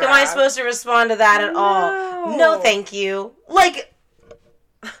paragraph. fuck am I supposed to respond to that at all? No, thank you. Like,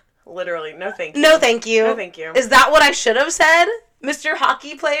 Literally, no thank you. No, thank you. No, thank you. Is that what I should have said, Mr.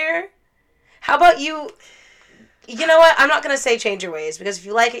 Hockey Player? How about you? You know what? I'm not going to say change your ways, because if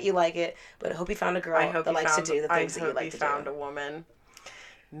you like it, you like it. But I hope you found a girl that likes to do the things that you like to do. I hope you found a woman.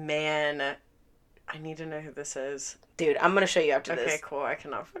 Man, I need to know who this is. Dude, I'm going to show you after this. Okay, cool. I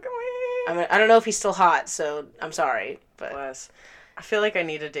cannot fucking wait. I don't know if he's still hot, so I'm sorry. But Bless. I feel like I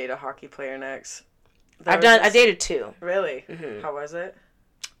need to date a hockey player next. I dated 2. Really? Mm-hmm. How was it?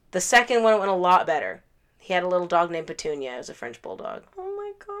 The second one went a lot better. He had a little dog named Petunia. It was a French bulldog. Oh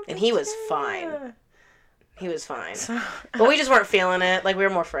my god. And he was fine. He was fine. But we just weren't feeling it. Like, we were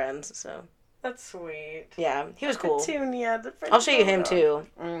more friends, so. That's sweet. Yeah, he was cool. Petunia, the French I'll show you him, too.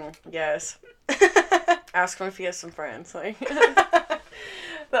 Yes. Ask him if he has some friends. Like,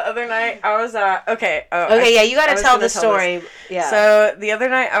 the other night, I was at... Okay, yeah, you gotta tell the story. Yeah. So, the other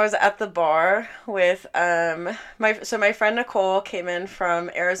night, I was at the bar with... my friend Nicole came in from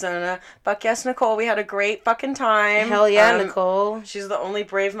Arizona. Fuck yes, Nicole. We had a great fucking time. Hell yeah, Nicole. She's the only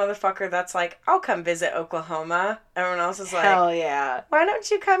brave motherfucker that's like, I'll come visit Oklahoma. Everyone else is like... Hell yeah. Why don't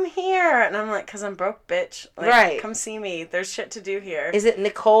you come here? And I'm like, because I'm broke, bitch. Like, right. Come see me. There's shit to do here. Is it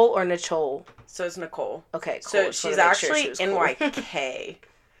Nicole or Nichole? So it's Nicole. Okay, So cool. she's actually NYK.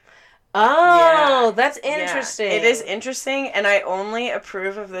 Oh, yeah. That's interesting. Yeah. It is interesting, and I only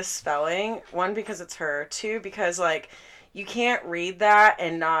approve of this spelling. 1, because it's her. 2, because, like, you can't read that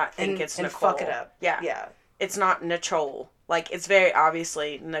and not think it's Nicole. And fuck it up. Yeah. Yeah. It's not Nichole. Like, it's very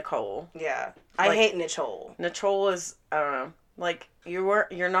obviously Nicole. Yeah. I hate Nichole. Nichole is, I don't know. Like,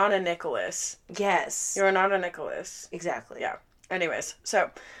 you're not a Nicholas. Yes. You're not a Nicholas. Exactly. Yeah. Anyways, so,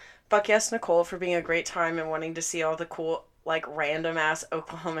 fuck yes, Nicole, for being a great time and wanting to see all the cool, like, random-ass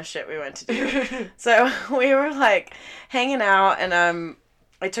Oklahoma shit we went to do. So, we were, like, hanging out, and,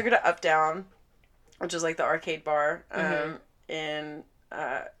 I took her to Up Down, which is, like, the arcade bar, in,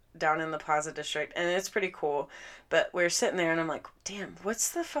 down in the Plaza District, and it's pretty cool. But we were sitting there, and I'm like, damn,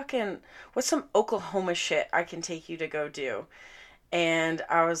 what's some Oklahoma shit I can take you to go do? And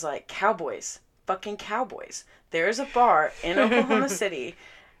I was like, Cowboys. Fucking Cowboys. There's a bar in Oklahoma City,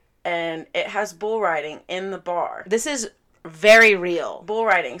 and it has bull riding in the bar. This is very real. Bull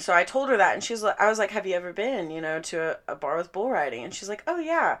riding. So I told her that, and I was like, have you ever been, to a bar with bull riding? And she's like, oh,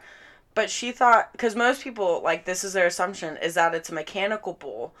 yeah. But she thought, because most people, like, this is their assumption, is that it's a mechanical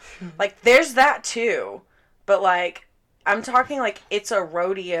bull. Like, there's that, too. But, like, I'm talking, like, it's a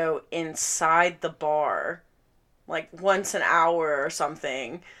rodeo inside the bar. Like, once an hour or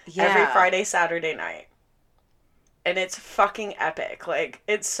something. Yeah. Every Friday, Saturday night. And it's fucking epic. Like,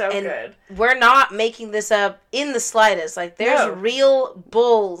 it's so good. We're not making this up in the slightest. Like, there's real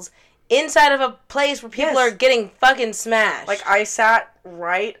bulls inside of a place where people are getting fucking smashed. Like, I sat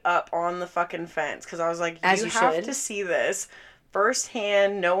right up on the fucking fence because I was like, you have to see this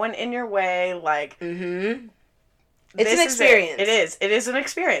firsthand, no one in your way, like... Mm-hmm. It's an experience. It is. It is an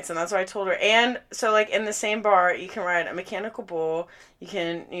experience, and that's what I told her. And so, like, in the same bar, you can ride a mechanical bull, you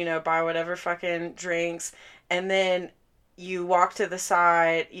can, buy whatever fucking drinks, and then you walk to the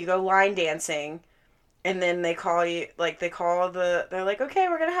side, you go line dancing, and then they call you, like, they're like, okay,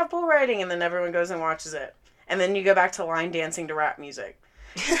 we're gonna have bull riding, and then everyone goes and watches it. And then you go back to line dancing to rap music.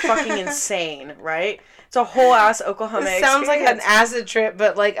 It's fucking insane, right? It's a whole ass Oklahoma experience. Sounds like an acid trip,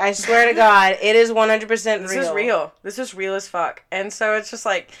 but, like, I swear to God, it is 100% real. This is real. This is real as fuck. And so it's just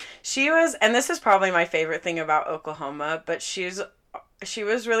like, and this is probably my favorite thing about Oklahoma, but she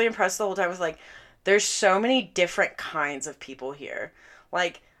was really impressed the whole time. It was like, there's so many different kinds of people here.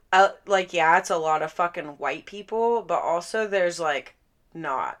 Like, yeah, it's a lot of fucking white people, but also there's, like,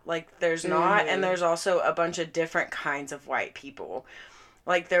 not. Like, there's not, and there's also a bunch of different kinds of white people.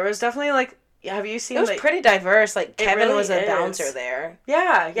 Like, there was definitely, like, have you seen... It was pretty diverse. Like, Kevin really was a bouncer there.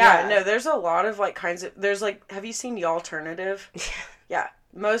 Yeah. No, there's a lot of, like, kinds of... There's, like... Have you seen Y'alternative? Yeah.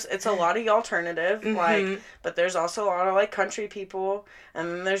 It's a lot of Y'alternative, like... But there's also a lot of, like, country people. And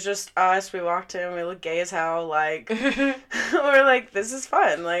then there's just us. We walked in. We look gay as hell. Like... We're like, this is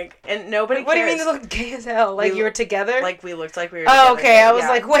fun. Like... And nobody cares. What do you mean they look gay as hell? Like, you were together? Like, we looked like we were together. Oh, okay. I was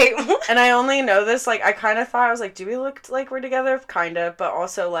like, wait, what? And I only know this, like, I kind of thought, I was like, do we look like we're together? Kind of. But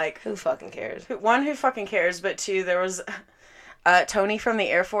also, like... Who fucking cares? One, who fucking cares? But two, there was... Tony from the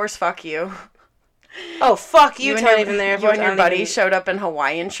Air Force, fuck you. Oh, fuck you, Tony from the Air Force. You and your buddy showed up in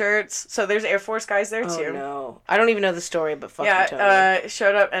Hawaiian shirts. So there's Air Force guys there, too. Oh, no. I don't even know the story, but fuck you, Tony. Yeah,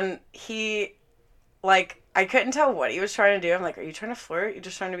 showed up, and he, like, I couldn't tell what he was trying to do. I'm like, are you trying to flirt? You're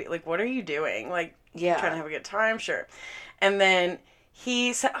just trying to be, like, what are you doing? Like, trying to have a good time? Sure. And then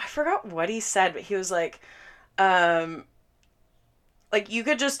he said, I forgot what he said, but he was like, like, you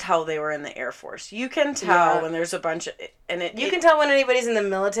could just tell they were in the Air Force. You can tell when there's a bunch of... And you can tell when anybody's in the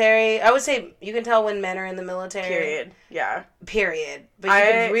military. I would say you can tell when men are in the military. Period. Yeah. Period. But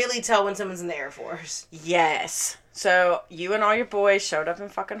you can really tell when someone's in the Air Force. Yes. So, you and all your boys showed up in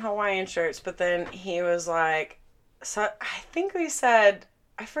fucking Hawaiian shirts, but then he was like... So, I think we said...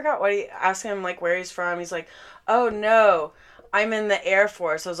 I forgot what he... Asked him, like, where he's from. He's like, oh, no, I'm in the Air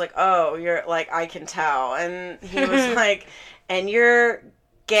Force. I was like, oh, you're... Like, I can tell. And he was like... And you're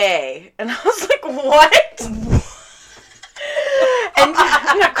gay. And I was like, what?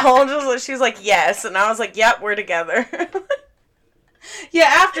 And Nicole she's like, yes. And I was like, yep, we're together. Yeah,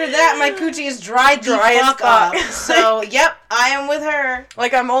 after that, my coochie is dry the fuck up. So, yep, I am with her.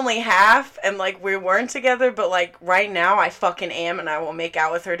 Like, I'm only half, and, like, we weren't together, but, like, right now, I fucking am, and I will make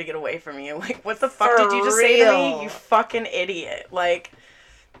out with her to get away from you. Like, what the fuck did you just say to me? You fucking idiot. Like...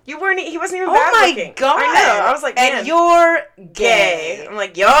 He wasn't even bad looking. Oh my god. I know. I was like, man. And you're gay. I'm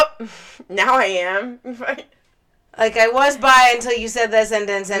like, yup. Now I am. Like, I was bi until you said that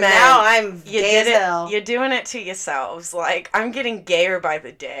sentence, and now I'm gay as hell. You're doing it to yourselves. Like, I'm getting gayer by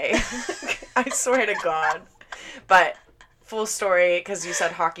the day. I swear to God. But, full story, because you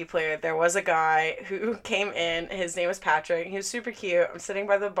said hockey player, there was a guy who came in. His name was Patrick. He was super cute. I'm sitting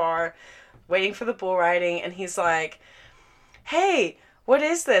by the bar, waiting for the bull riding, and he's like, hey... What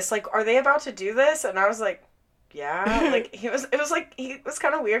is this? Like, are they about to do this? And I was like, yeah. Like, he was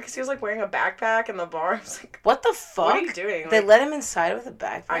kind of weird because he was, like, wearing a backpack in the bar. I was like, what the fuck? What are you doing? They like, let him inside with a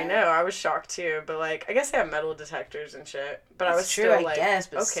backpack? I know. I was shocked, too. But, like, I guess they have metal detectors and shit. But That's I was true, still, I like, guess,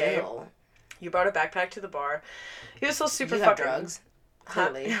 but okay. Still. You brought a backpack to the bar. He was still super you fucking... drugs.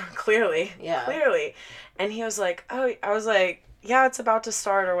 Clearly. Clearly. Yeah. Clearly. And he was like, oh, I was like, yeah, it's about to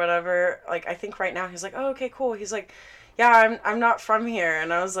start or whatever. Like, I think right now. He's like, oh, okay, cool. He's like, yeah, I'm not from here.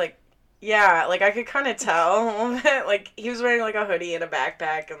 And I was like, yeah, like, I could kind of tell a little bit. Like, he was wearing, like, a hoodie and a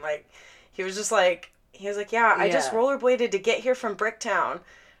backpack, and, like, he was just, like, yeah, I just rollerbladed to get here from Bricktown.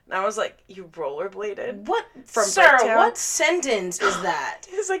 And I was like, you rollerbladed? What? From Sir, Bricktown? what sentence is that?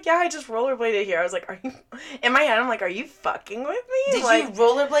 He was like, yeah, I just rollerbladed here. I was like, are you... In my head, I'm like, are you fucking with me? Did like, you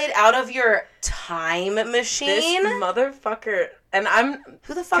rollerblade out of your time machine? This motherfucker... And I'm...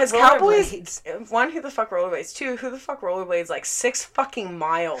 Who the fuck rollerblades? One, who the fuck rollerblades? Two, who the fuck rollerblades, like, 6 fucking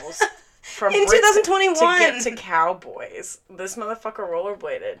miles... From in 2021 to get to Cowboys. This motherfucker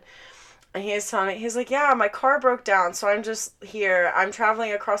rollerbladed. And he was telling me, he's like, yeah, my car broke down, so I'm just here. I'm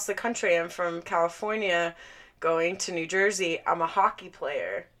traveling across the country. I'm from California going to New Jersey. I'm a hockey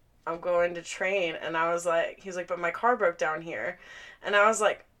player. I'm going to train. And I was like, he's like, but my car broke down here. And I was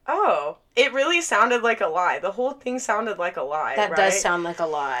like, oh, it really sounded like a lie. The whole thing sounded like a lie. That right? does sound like a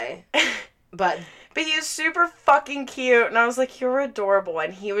lie. But he was super fucking cute, and I was like, you're adorable,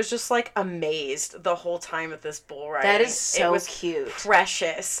 and he was just, like, amazed the whole time at this bull riding. That is so it was cute.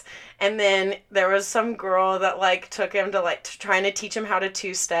 Precious. And then there was some girl that, like, took him to, like, trying to teach him how to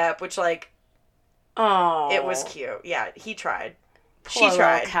two-step, which, like, oh, it was cute. Yeah, he tried. Poor she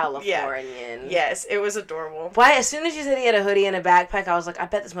tried. Californian. Yeah. Yes, it was adorable. Why? As soon as you said he had a hoodie and a backpack, I was like, I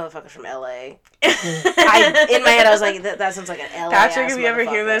bet this motherfucker's from LA. In my head, I was like, that sounds like an LA. Patrick, if you ever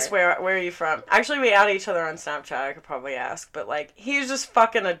hear this, where are you from? Actually, we add each other on Snapchat. I could probably ask, but like, he's just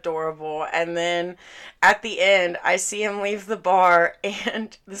fucking adorable. And then at the end, I see him leave the bar,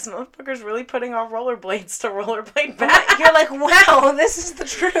 and this motherfucker's really putting on rollerblades to rollerblade back. You're like, wow, this is the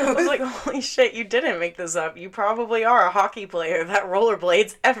truth. I was like, holy shit, you didn't make this up. You probably are a hockey player that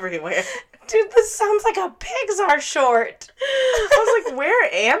rollerblades everywhere. Dude, this sounds like a Pixar short. I was like, where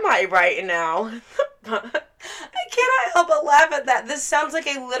am I right now? I cannot help but laugh at that. This sounds like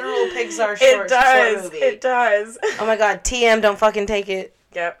a literal Pixar short. It does. Short movie. It does. Oh my god, TM, don't fucking take it.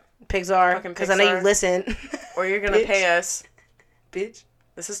 Yep. Pixar, because I know you listen. Or you're gonna pay us. Bitch.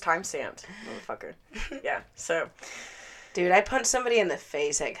 This is time-stamped, motherfucker. Yeah, so... Dude, I punched somebody in the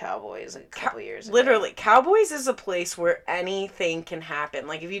face at Cowboys a couple years ago. Literally, Cowboys is a place where anything can happen.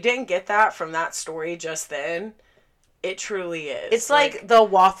 Like, if you didn't get that from that story just then, it truly is. It's like the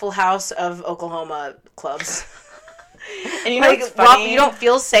Waffle House of Oklahoma clubs. And you know like, what's funny? You don't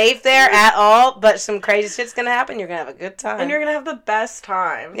feel safe there at all, but some crazy shit's gonna happen. You're gonna have a good time. And you're gonna have the best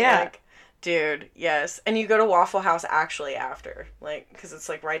time. Yeah. Like, dude, yes. And you go to Waffle House actually after. Like, because it's,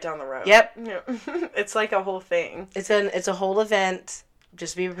 like, right down the road. Yep. Yeah. It's, like, a whole thing. It's a whole event.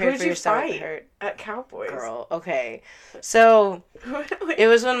 Just be prepared for your stomach to hurt. At Cowboys? Girl, okay. So, it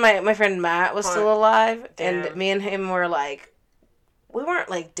was when my friend Matt was still alive. Damn. And me and him were, like, we weren't,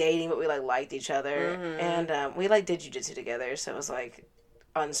 like, dating, but we, like, liked each other. Mm-hmm. And we, like, did jujitsu together, so it was, like,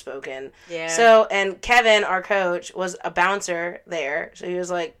 unspoken. Yeah. So, and Kevin, our coach, was a bouncer there. So he was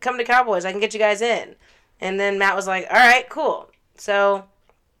like, come to Cowboys, I can get you guys in. And then Matt was like, all right, cool. So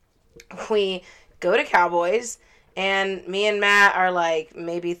we go to Cowboys, and me and Matt are like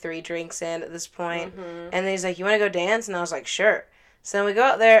maybe 3 drinks in at this point. Mm-hmm. And then he's like, "You want to go dance?" And I was like, "Sure." So then we go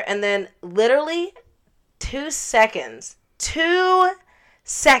out there, and then literally 2 seconds into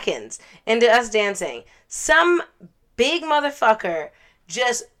us dancing, some big motherfucker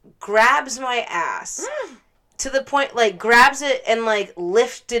just grabs my ass to the point, like, grabs it and, like,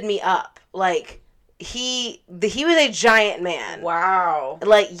 lifted me up. Like, he was a giant man. Wow.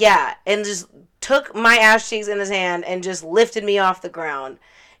 Like, yeah, and just took my ass cheeks in his hand and just lifted me off the ground.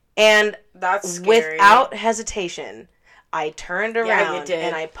 And that's scary. Without hesitation, I turned around you did.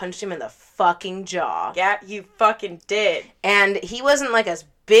 and I punched him in the fucking jaw. Yeah, you fucking did. And he wasn't, like, as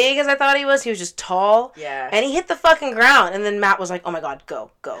big as I thought he was. He was just tall. Yeah. And he hit the fucking ground. And then Matt was like, "Oh my God,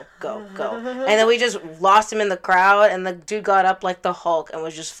 go, go, go, go." And then we just lost him in the crowd. And the dude got up like the Hulk and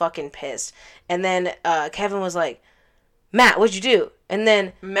was just fucking pissed. And then Kevin was like, "Matt, what'd you do?" And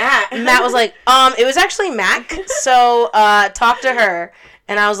then Matt was like, "It was actually Mac. So talk to her."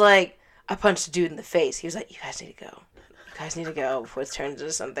 And I was like, "I punched a dude in the face." He was like, "You guys need to go. Before it turns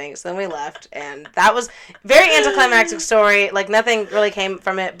into something." So then we left, and that was very anticlimactic story. Like, nothing really came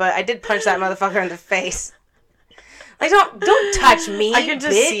from it, but I did punch that motherfucker in the face. Like, don't touch me, I can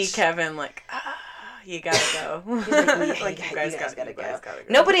just bitch. see Kevin like, you gotta go. Like, you guys gotta go.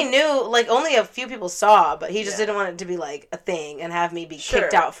 Nobody knew, like, only a few people saw, but he just didn't want it to be, like, a thing and have me be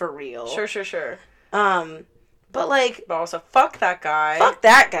kicked out for real. Sure. But, like... But also, fuck that guy. Fuck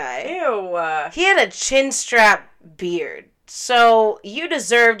that guy. Ew. He had a chin strap beard. So, you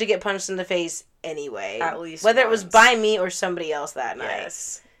deserve to get punched in the face anyway. At least whether once. It was by me or somebody else that night.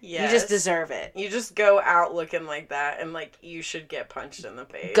 Yes. You just deserve it. You just go out looking like that, and, like, you should get punched in the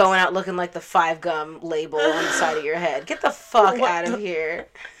face. Going out looking like the 5 Gum label on the side of your head. Get the fuck out of here.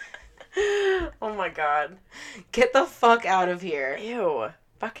 Oh my God. Get the fuck out of here. Ew.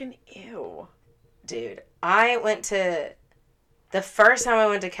 Fucking ew. Dude, the first time I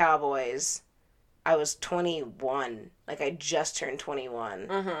went to Cowboys, I was 21. Like, I just turned 21.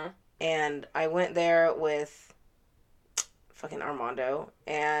 Mm-hmm. And I went there with fucking Armando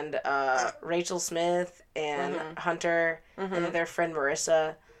and Rachel Smith and Hunter and their friend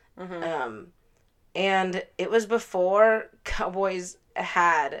Marissa. Mm-hmm. And it was before Cowboys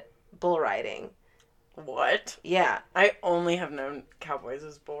had bull riding. What? Yeah. I only have known Cowboys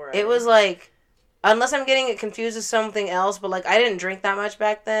as bull riding. It was like, unless I'm getting it confused with something else, but, like, I didn't drink that much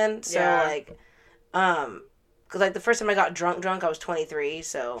back then. So, like, because, like, the first time I got drunk, I was 23,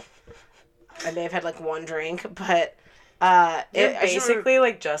 so I may have had, like, 1 drink, but, You're basically,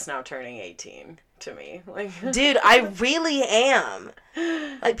 like, just now turning 18 to me. Like, dude, I really am.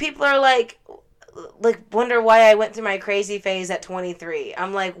 Like, people are like, wonder why I went through my crazy phase at 23.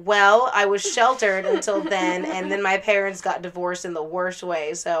 I'm like, well, I was sheltered until then, and then my parents got divorced in the worst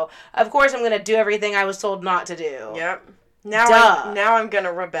way, so, of course, I'm gonna do everything I was told not to do. Yep. Now I'm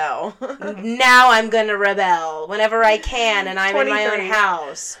gonna rebel. Now I'm gonna rebel whenever I can, and I'm 23. in my own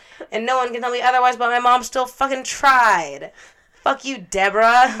house. And no one can tell me otherwise, but my mom still fucking tried. Fuck you,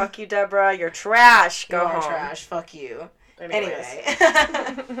 Deborah. Fuck you, Deborah. You're trash. Go you home. are trash. Fuck you. Anyways.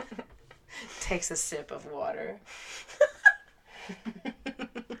 Anyway. Takes a sip of water.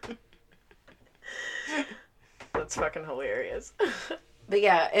 That's fucking hilarious. But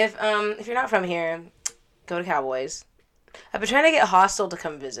yeah, if you're not from here, go to Cowboys. I've been trying to get Hostel to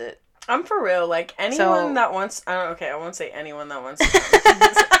come visit. I'm for real. Like, anyone that wants... I won't say anyone that wants to come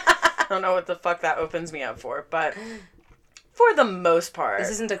visit. I don't know what the fuck that opens me up for, but... For the most part. This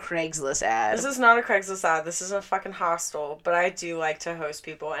isn't a Craigslist ad. This is not a Craigslist ad. This is a fucking hostel. But I do like to host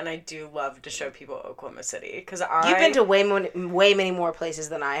people, and I do love to show people Oklahoma City. You've been to way many more places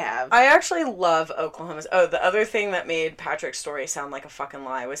than I have. I actually love Oklahoma. Oh, the other thing that made Patrick's story sound like a fucking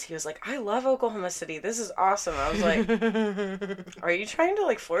lie was he was like, "I love Oklahoma City. This is awesome." I was like, "Are you trying to,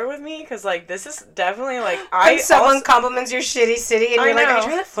 like, flirt with me? Because, like, this is definitely, like, when someone compliments your shitty city and you're like, are you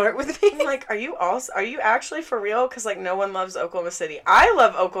trying to flirt with me? I'm like, are you actually for real? Because, like, no one loves Oklahoma City. I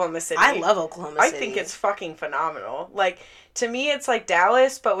love Oklahoma City. I love Oklahoma City. I think it's fucking phenomenal. Like, to me, it's like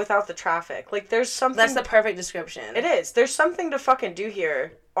Dallas, but without the traffic. Like, there's something... That's the perfect description. It is. There's something to fucking do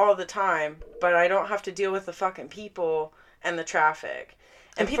here all the time, but I don't have to deal with the fucking people and the traffic.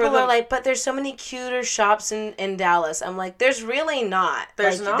 And people are like, but there's so many cuter shops in Dallas. I'm like, there's really not.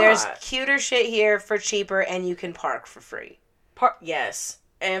 There's like, not. There's cuter shit here for cheaper, and you can park for free. Yes.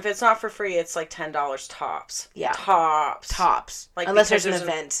 And if it's not for free, it's like $10 tops. Yeah. Tops. Like, unless there's an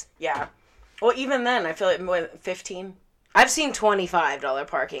event. Yeah. Well, even then, I feel like more than 15. I've seen $25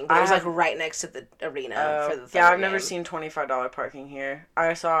 parking, but it was like right next to the arena for the Thunder I've game. never seen $25 parking here.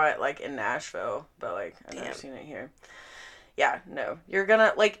 I saw it like in Nashville, but like I've never seen it here. Yeah, no. You're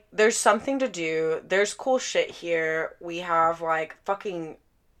gonna, like, there's something to do. There's cool shit here. We have, like, fucking,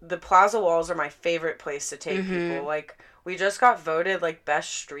 the Plaza Walls are my favorite place to take people. Like, we just got voted, like,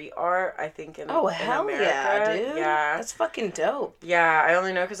 best street art, I think, in hell America. yeah, dude. Yeah. That's fucking dope. Yeah, I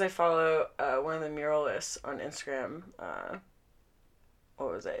only know because I follow one of the muralists on Instagram.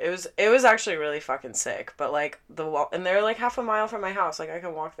 What was it? It was actually really fucking sick. But like the wall, and they're like half a mile from my house. Like I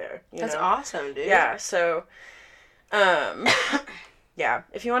can walk there. That's awesome, dude. Yeah. So, yeah.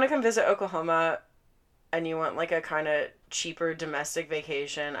 If you want to come visit Oklahoma, and you want like a kind of cheaper domestic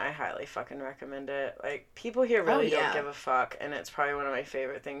vacation, I highly fucking recommend it. Like people here really don't give a fuck, and it's probably one of my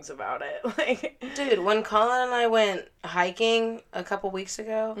favorite things about it. Like, dude, when Colin and I went hiking a couple weeks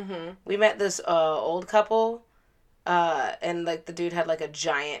ago, we met this old couple. And like the dude had like a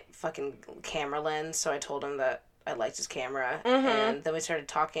giant fucking camera lens, so I told him that I liked his camera, and then we started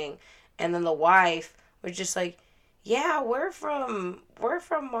talking, and then the wife was just like, "Yeah, we're from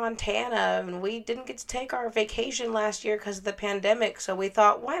Montana, and we didn't get to take our vacation last year because of the pandemic, so we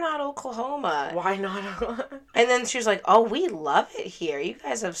thought, why not Oklahoma? Why not?" And then she was like, "Oh, we love it here. You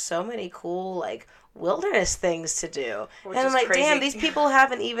guys have so many cool like wilderness things to do." Which and I'm like, crazy. damn, these people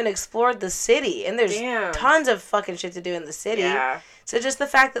haven't even explored the city, and there's tons of fucking shit to do in the city. Yeah. So just the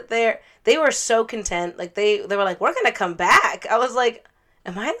fact that they were so content, like they were like, we're gonna come back. I was like,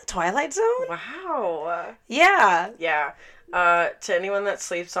 am I in the Twilight Zone? Wow. Yeah. Yeah. To anyone that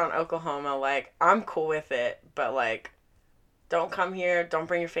sleeps on Oklahoma, like, I'm cool with it, but like, don't come here. Don't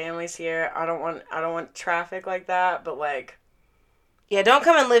bring your families here. I don't want traffic like that. But like, yeah, don't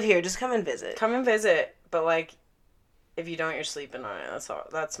come and live here. Just come and visit. Come and visit. But like, if you don't, you're sleeping on it. That's all.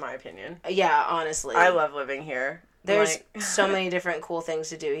 That's my opinion. Yeah, honestly, I love living here. There's so many different cool things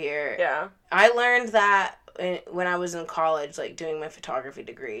to do here. Yeah. I learned that when I was in college, like doing my photography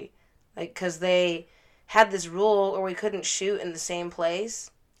degree, like because they had this rule where we couldn't shoot in the same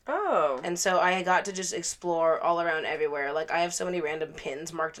place. Oh. And so I got to just explore all around everywhere. Like, I have so many random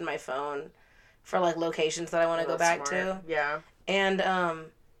pins marked in my phone for, like, locations that I want to go back to. Yeah. And,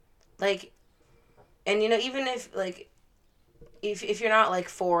 like, and, you know, even if, like, if you're not, like,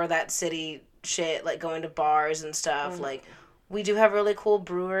 for that city shit, like, going to bars and stuff, like, we do have really cool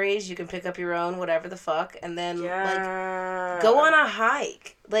breweries. You can pick up your own, whatever the fuck, and then, like, go on a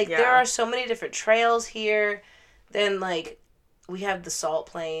hike. Like, there are so many different trails here. Then, like, we have the Salt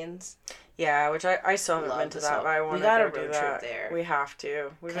Plains. Yeah, which I still haven't been to that, but I want to go do that. We got a road trip there. We have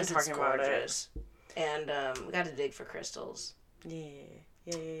to. We've been talking about it. And we got to dig for crystals.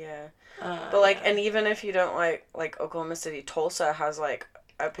 Yeah. But, like, and even if you don't like Oklahoma City, Tulsa has, like,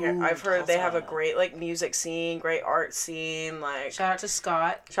 I've heard Tulsa. They have a great, like, music scene, great art scene, like... Shout out to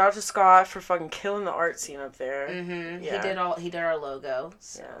Scott. Shout out to Scott for fucking killing the art scene up there. Mm-hmm. Yeah. He did our logo,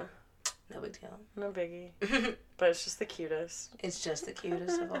 so... Yeah. No big deal. No biggie. But it's just the cutest. It's just the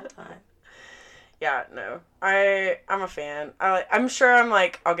cutest of all time. Yeah, no. I'm a fan. I'm sure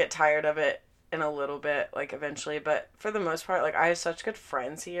I'll get tired of it in a little bit, like, eventually, but for the most part, like, I have such good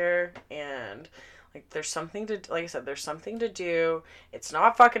friends here, and... Like, there's something to, like I said, there's something to do. It's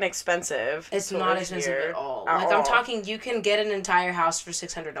not fucking expensive. It's not expensive at all. I'm talking, you can get an entire house for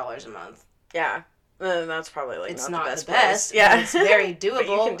 $600 a month. Yeah. And that's probably, like, it's not the best. Place. Yeah. It's very doable. But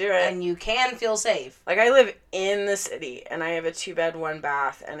you can do it. And you can feel safe. Like, I live in the city, and I have a 2-bed,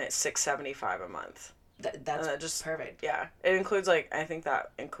 1-bath, and it's $675 a month. That's just perfect. Yeah. It includes, like, I think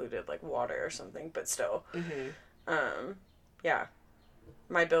that included, like, water or something, but still. Mm-hmm. Yeah.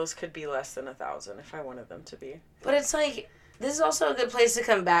 My bills could be less than $1,000 if I wanted them to be. But it's like, this is also a good place to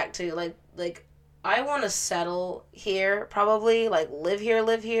come back to. Like I want to settle here, probably. Like, live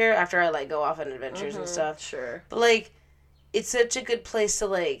here after I, like, go off on adventures and stuff. Sure. But, like, it's such a good place to,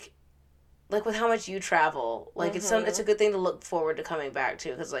 like with how much you travel. Like, it's a good thing to look forward to coming back to.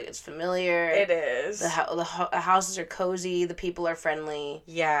 Because, like, it's familiar. It is. The houses are cozy. The people are friendly.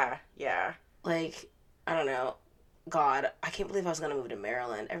 Yeah. Like, I don't know. God, I can't believe I was going to move to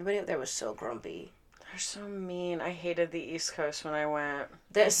Maryland. Everybody up there was so grumpy. They're so mean. I hated the East Coast when I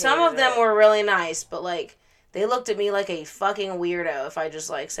went. Some of them were really nice, but, like, they looked at me like a fucking weirdo if I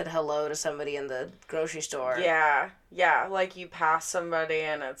just, like, said hello to somebody in the grocery store. Yeah. Like, you pass somebody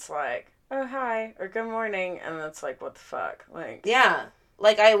and it's like, oh, hi, or good morning, and it's like, what the fuck? Like... Yeah.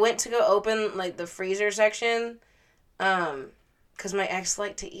 Like, I went to go open, like, the freezer section, because my ex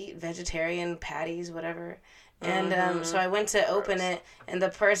liked to eat vegetarian patties, whatever. And so I went to open it, and the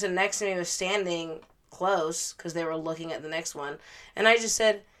person next to me was standing close because they were looking at the next one. And I just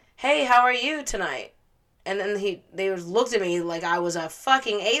said, "Hey, how are you tonight?" And then they looked at me like I was a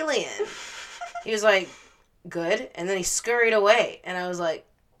fucking alien. He was like, "Good." And then he scurried away. And I was like,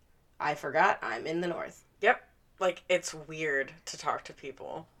 I forgot I'm in the North. Yep. like, it's weird to talk to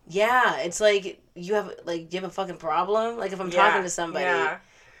people. Yeah, it's like, you have a fucking problem? Like, if I'm talking to somebody. Yeah.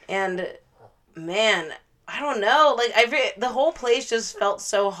 And, man, I don't know. Like, the whole place just felt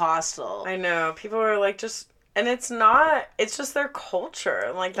so hostile. I know. People were, like, just... And it's just their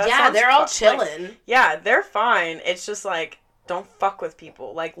culture. Like, that yeah, they're all chilling. Like, yeah, they're fine. It's just, like, don't fuck with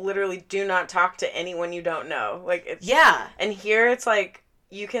people. Like, literally, do not talk to anyone you don't know. Like, it's... Yeah. And here, it's, like,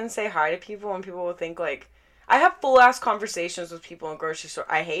 you can say hi to people, and people will think, like... I have full-ass conversations with people in grocery store.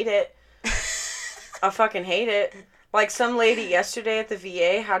 I hate it. I fucking hate it. Like, some lady yesterday at the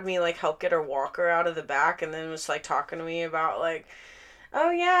VA had me, like, help get her walker out of the back, and then was, like, talking to me about, like... Oh,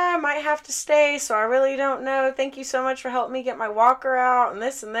 yeah, I might have to stay, so I really don't know. Thank you so much for helping me get my walker out and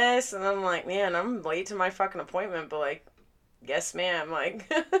this and this. And I'm like, man, I'm late to my fucking appointment, but, like, yes, ma'am. Like,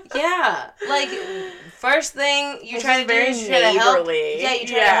 yeah. Like, first thing, you try to do is try to help. Yeah, you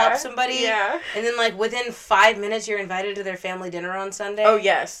try to help somebody. Yeah. And then, like, within 5 minutes, you're invited to their family dinner on Sunday. Oh,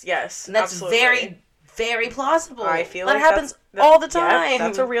 yes, yes. And that's absolutely. Very, very plausible. I feel like that happens all the time. Yeah,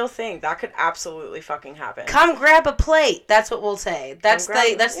 that's a real thing. That could absolutely fucking happen. Come grab a plate. That's what we'll say. That's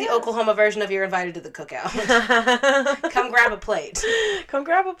the Oklahoma version of you're invited to the cookout. Come grab a plate. Come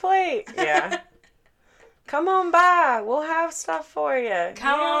grab a plate. Yeah. Come on by. We'll have stuff for you.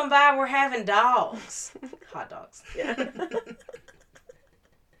 Come on by. We're having dogs. Hot dogs. Yeah.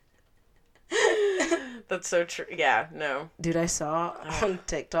 That's so true. Yeah, no. Dude, I saw on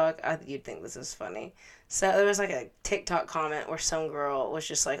TikTok, I think you'd think this is funny. So there was like a TikTok comment where some girl was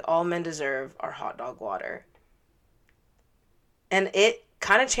just like, all men deserve are hot dog water. And it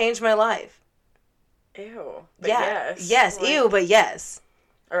kind of changed my life. Ew. But yeah. Yes. Like, ew, but yes.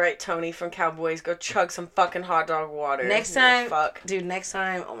 All right, Tony from Cowboys, go chug some fucking hot dog water. Next time, dude,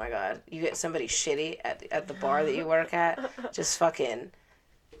 oh my God, you get somebody shitty at the bar that you work at, just fucking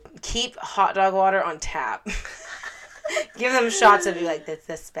keep hot dog water on tap. Give them shots and be like, that's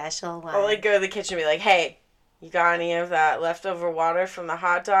the special one. Or like go to the kitchen and be like, hey, you got any of that leftover water from the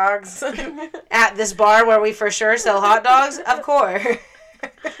hot dogs? At this bar where we for sure sell hot dogs? Of course.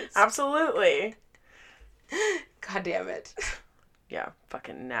 Absolutely. God damn it. Yeah,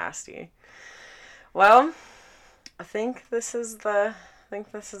 fucking nasty. Well, I think this is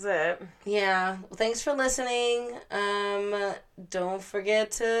it. Yeah. Well, thanks for listening. Don't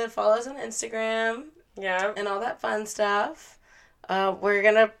forget to follow us on Instagram. Yeah. And all that fun stuff. We're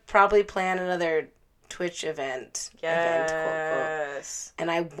going to probably plan another Twitch event. Yes. And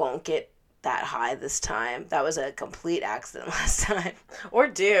I won't get that high this time. That was a complete accident last time. Or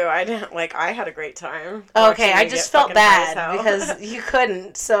I had a great time. Okay, I just felt bad because you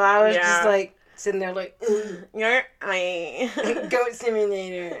couldn't. So I was just like sitting there like, Goat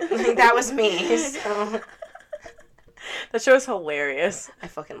Simulator. Like, that was me. So. That show is hilarious. I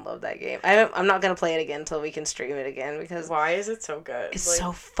fucking love that game. I'm not going to play it again until we can stream it again because... Why is it so good? It's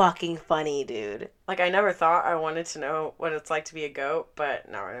so fucking funny, dude. Like, I never thought I wanted to know what it's like to be a goat, but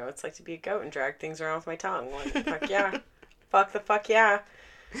now I know what it's like to be a goat and drag things around with my tongue. Like, fuck yeah. Fuck the fuck yeah.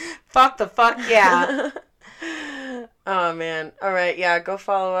 Fuck the fuck yeah. Oh, man. All right, yeah, go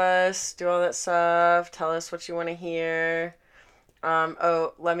follow us. Do all that stuff. Tell us what you want to hear.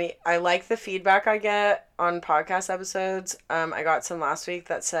 I like the feedback I get on podcast episodes. I got some last week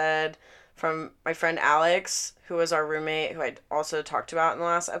that said from my friend Alex, who was our roommate, who I also talked about in the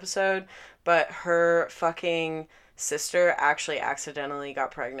last episode, but her fucking sister actually accidentally got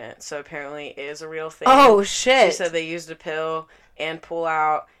pregnant. So apparently it is a real thing. Oh, shit. She said they used a pill and pull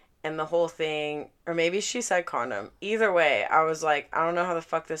out and the whole thing, or maybe she said condom. Either way, I was like, I don't know how the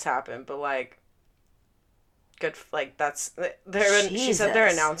fuck this happened, but like, good, like, that's she said their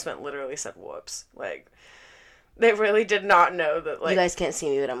announcement literally said whoops. Like, they really did not know that. Like, you guys can't see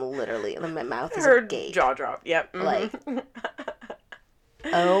me, but I'm literally, my mouth is her agape. Jaw drop. Yep. Mm-hmm. Like,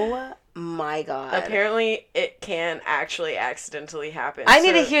 oh my God. Apparently it can actually accidentally happen. I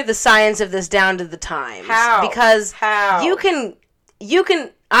need to hear the science of this down to the times. How? Because you can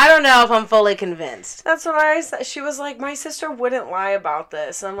I don't know if I'm fully convinced. That's what I said. She was like, my sister wouldn't lie about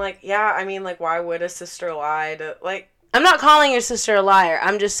this. And I'm like, yeah, I mean, like, why would a sister lie to, like... I'm not calling your sister a liar.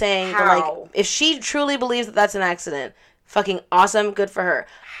 I'm just saying, how? Like, if she truly believes that that's an accident, fucking awesome, good for her.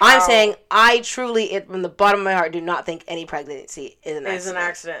 How? I'm saying, I truly, from the bottom of my heart, do not think any pregnancy is an accident. Is an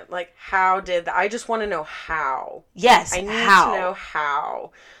accident. Like, how did that? I just want to know how. Yes, I need to know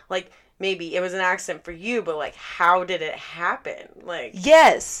how. Like... Maybe it was an accident for you, but, like, how did it happen? Like...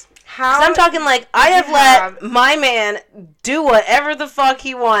 Yes. How... 'Cause I'm talking, like, I have let my man do whatever the fuck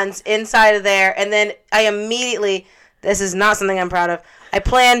he wants inside of there, and then I immediately... This is not something I'm proud of. I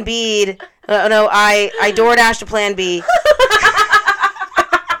Plan B'd... I DoorDashed a Plan B.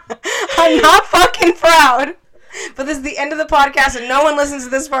 I'm not fucking proud. but this is the end of the podcast and no one listens to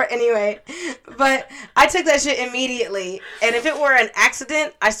this part anyway. But I took that shit immediately. And if it were an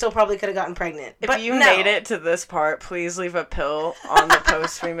accident, I still probably could have gotten pregnant. If you made it to this part, please leave a pill on the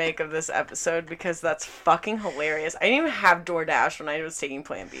post we make of this episode because that's fucking hilarious. I didn't even have DoorDash when I was taking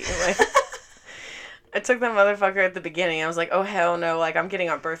Plan B. Like, I took that motherfucker at the beginning. I was like, oh, hell no. Like, I'm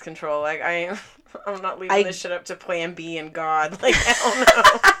getting on birth control. Like, I'm not leaving this shit up to Plan B and God. Like, hell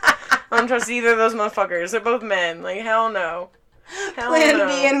no. I don't trust either of those motherfuckers. They're both men. Like, hell no. Plan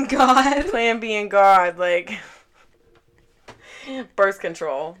B and God. Plan B and God. Like, birth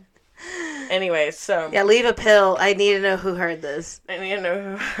control. Anyway, so. Yeah, leave a pill. I need to know who heard this. I need to know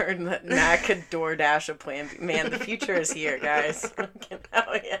who heard that Matt could DoorDash a Plan B. Man, the future is here, guys.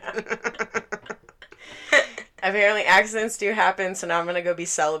 Hell yeah. Apparently accidents do happen, so now I'm gonna go be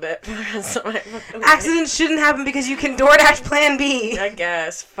celibate for the rest of my fucking life. Accidents shouldn't happen because you can DoorDash Plan B. I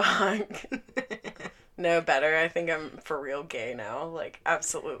guess. Fuck. No better. I think I'm for real gay now. Like,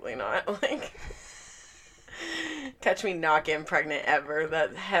 absolutely not. Like, catch me not getting pregnant ever.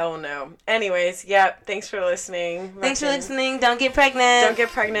 That hell no. Anyways, yeah, thanks for listening. Thanks for listening. Don't get pregnant. Don't get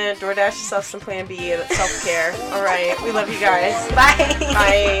pregnant. DoorDash yourself some Plan B. That's self-care. All right. We love you guys. Bye.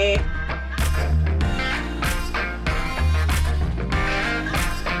 Bye.